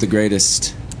Williams was the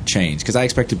greatest change because I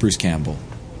expected Bruce Campbell.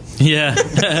 Yeah.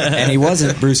 And he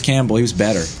wasn't Bruce Campbell. He was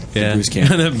better than Bruce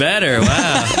Campbell. Better,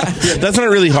 wow. That's not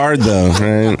really hard, though,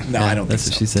 right? No, I don't That's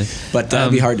think what she said. But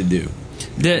that'd be hard to do.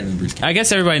 I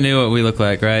guess everybody knew what we look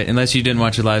like, right? Unless you didn't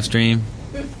watch a live stream,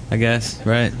 I guess,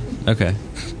 right? Okay.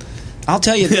 I'll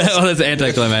tell you this. Oh, that's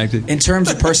anticlimactic. In terms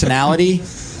of personality,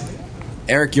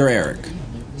 Eric, you're Eric.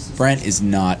 Brent is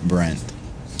not Brent.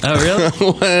 Oh, really?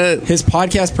 What? His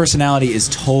podcast personality is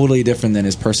totally different than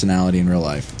his personality in real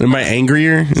life. Am I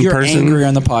angrier in You're person? angrier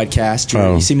on the podcast.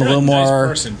 You seem a little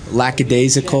more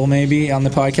lackadaisical, maybe, on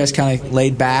the podcast, kind of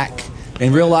laid back.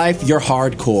 In real life, you're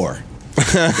hardcore.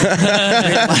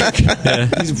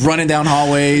 He's running down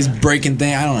hallways, breaking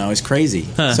things. I don't know. It's crazy.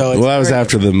 Huh. So it's Well, that was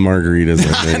after the margaritas,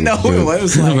 I think. No, it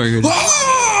was like,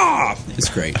 Ah! it's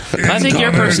great. I think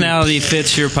your personality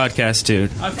fits your podcast too,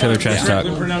 Killer Trash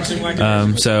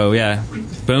Talk. So yeah,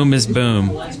 boom is boom.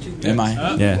 Am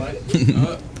I? Yeah.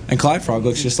 And Clyde Frog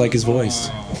looks just like his voice.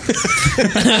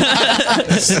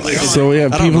 So we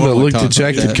have people that look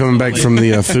dejected coming back from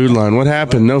the food line. What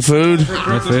happened? No food?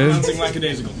 No food?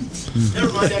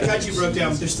 Never mind, I got you broke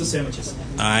down, but there's still sandwiches.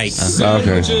 Nice.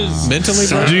 Okay. Mentally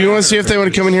broke. Do you want to see if they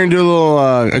want to come in here and do a little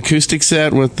acoustic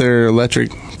set with their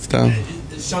electric stuff?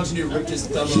 Sean Jr. ripped his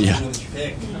thumb open with his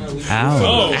pick.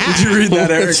 Ow. Did you read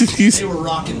that, Eric? They were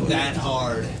rocking that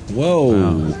hard. Whoa.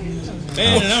 Man,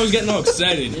 and I was getting all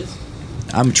excited.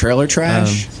 I'm trailer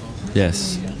trash?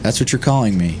 Yes. That's what you're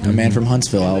calling me. A man from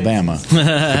Huntsville, Alabama.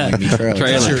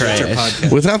 Trailer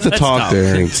trash. Without the talk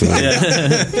there. It's,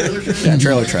 Yeah,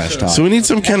 trailer trash talk. So we need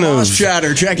some kind of...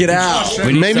 chatter, check it out.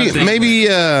 Maybe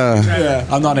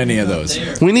I'm not any of those.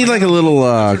 we need like a little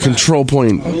control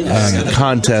point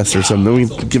contest or something. We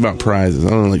can give out prizes.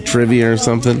 I don't know, like trivia or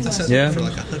something. Yeah.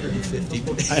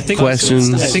 I think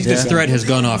Questions. I think this thread has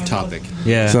gone off topic.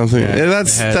 Yeah. Something. Yeah.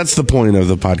 That's the point of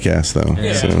the podcast, though.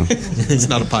 Yeah. So. It's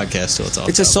not a podcast, so it's all.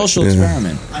 It's a social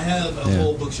experiment. I have a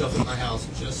whole bookshelf in my house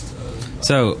just.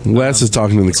 So Wes is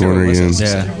talking in the corner again.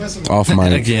 Yeah. Off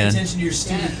mic. Again. Pay attention to your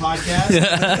stupid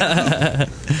podcast.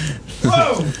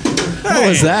 Whoa! What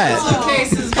was that?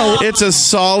 It's a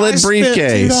solid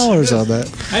briefcase. $2 on that.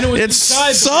 I know It's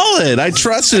solid. I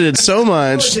trusted it so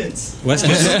much. West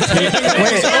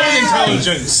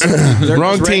intelligence.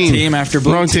 Wrong Red team. after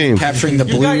blue Wrong team. capturing the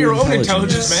blue. You got your own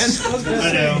intelligence, man.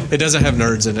 I know. It doesn't have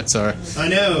nerds in it. Sorry. I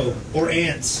know. Or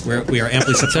ants. We are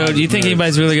amply supplied. So, do you think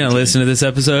anybody's really going to listen to this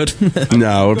episode?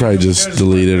 No, we'll probably just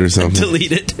delete it or something.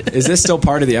 Delete it. Is this still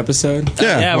part of the episode?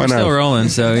 Yeah, we're why not? still rolling.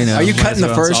 So you know. Are you might cutting as the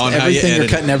well. first on how you everything? You're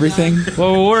edit cutting everything?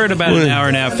 Well, we're at about an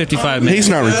hour now, 55 minutes. He's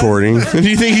not recording. Do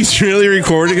you think he's really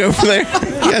recording over there?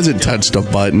 He hasn't touched a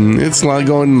button. It's not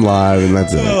going live, and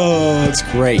that's it. Oh, that's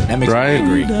great. That makes Right?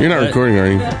 me angry. You're not recording, are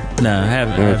you? No, I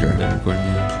haven't. I haven't been recording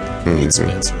yet.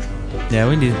 Spencer. Yeah,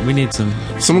 we need some.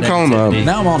 Someone call him up. negativity.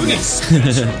 Now I'm on this.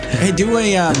 Hey, do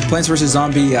a Plants vs.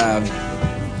 Zombie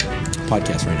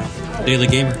podcast right now. Daily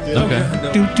Gamer. Okay.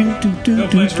 No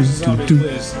Plants vs. Zombies,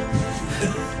 please.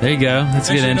 There you go. That's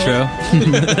a good intro.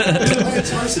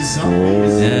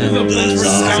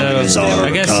 So I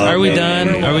guess are we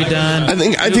done? Are we done?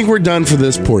 I think we're done for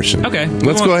this portion. Okay.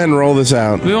 Let's go ahead and roll this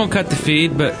out. We won't cut the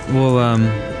feed, but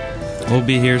we'll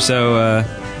be here. So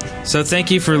thank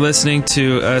you for listening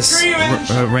to us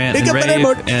rant and rave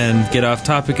and get off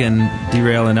topic and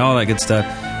derail and all that good stuff.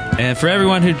 And for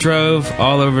everyone who drove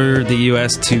all over the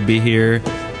U.S. to be here,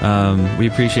 we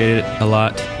appreciate it a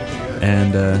lot.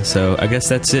 And so I guess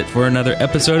that's it for another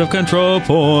episode of Control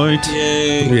Point.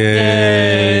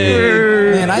 Yay.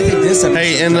 Man, I think this episode.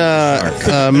 Hey, and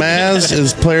Maz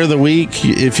is Player of the Week.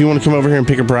 If you want to come over here and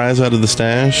pick a prize out of the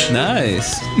stash.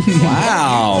 Nice.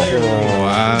 Wow.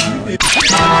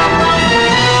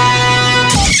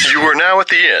 You are now at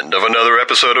the end of another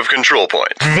episode of Control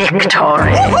Point.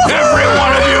 Victory. Every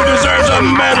one of you deserves a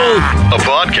medal! A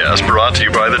podcast brought to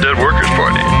you by the Dead Workers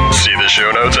Party. See the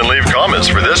show notes and leave comments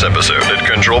for this episode at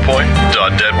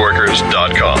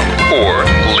controlpoint.deadworkers.com or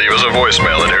leave us a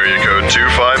voicemail at area code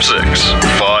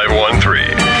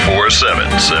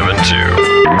 256-513-4772.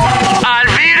 Auf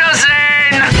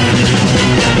Wiedersehen!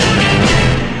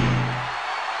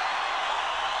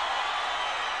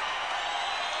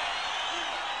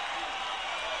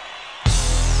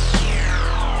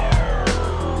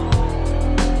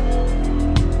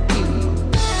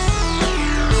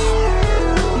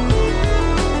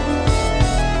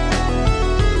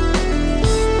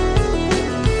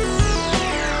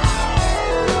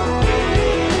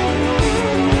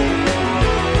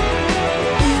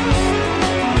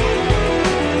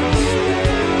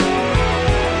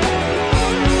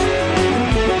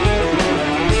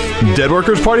 Dead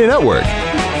Workers Party Network.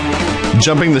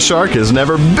 Jumping the shark has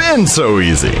never been so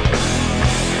easy.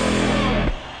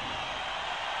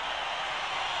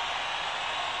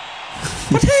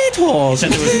 Potatoes.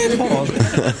 Potatoes.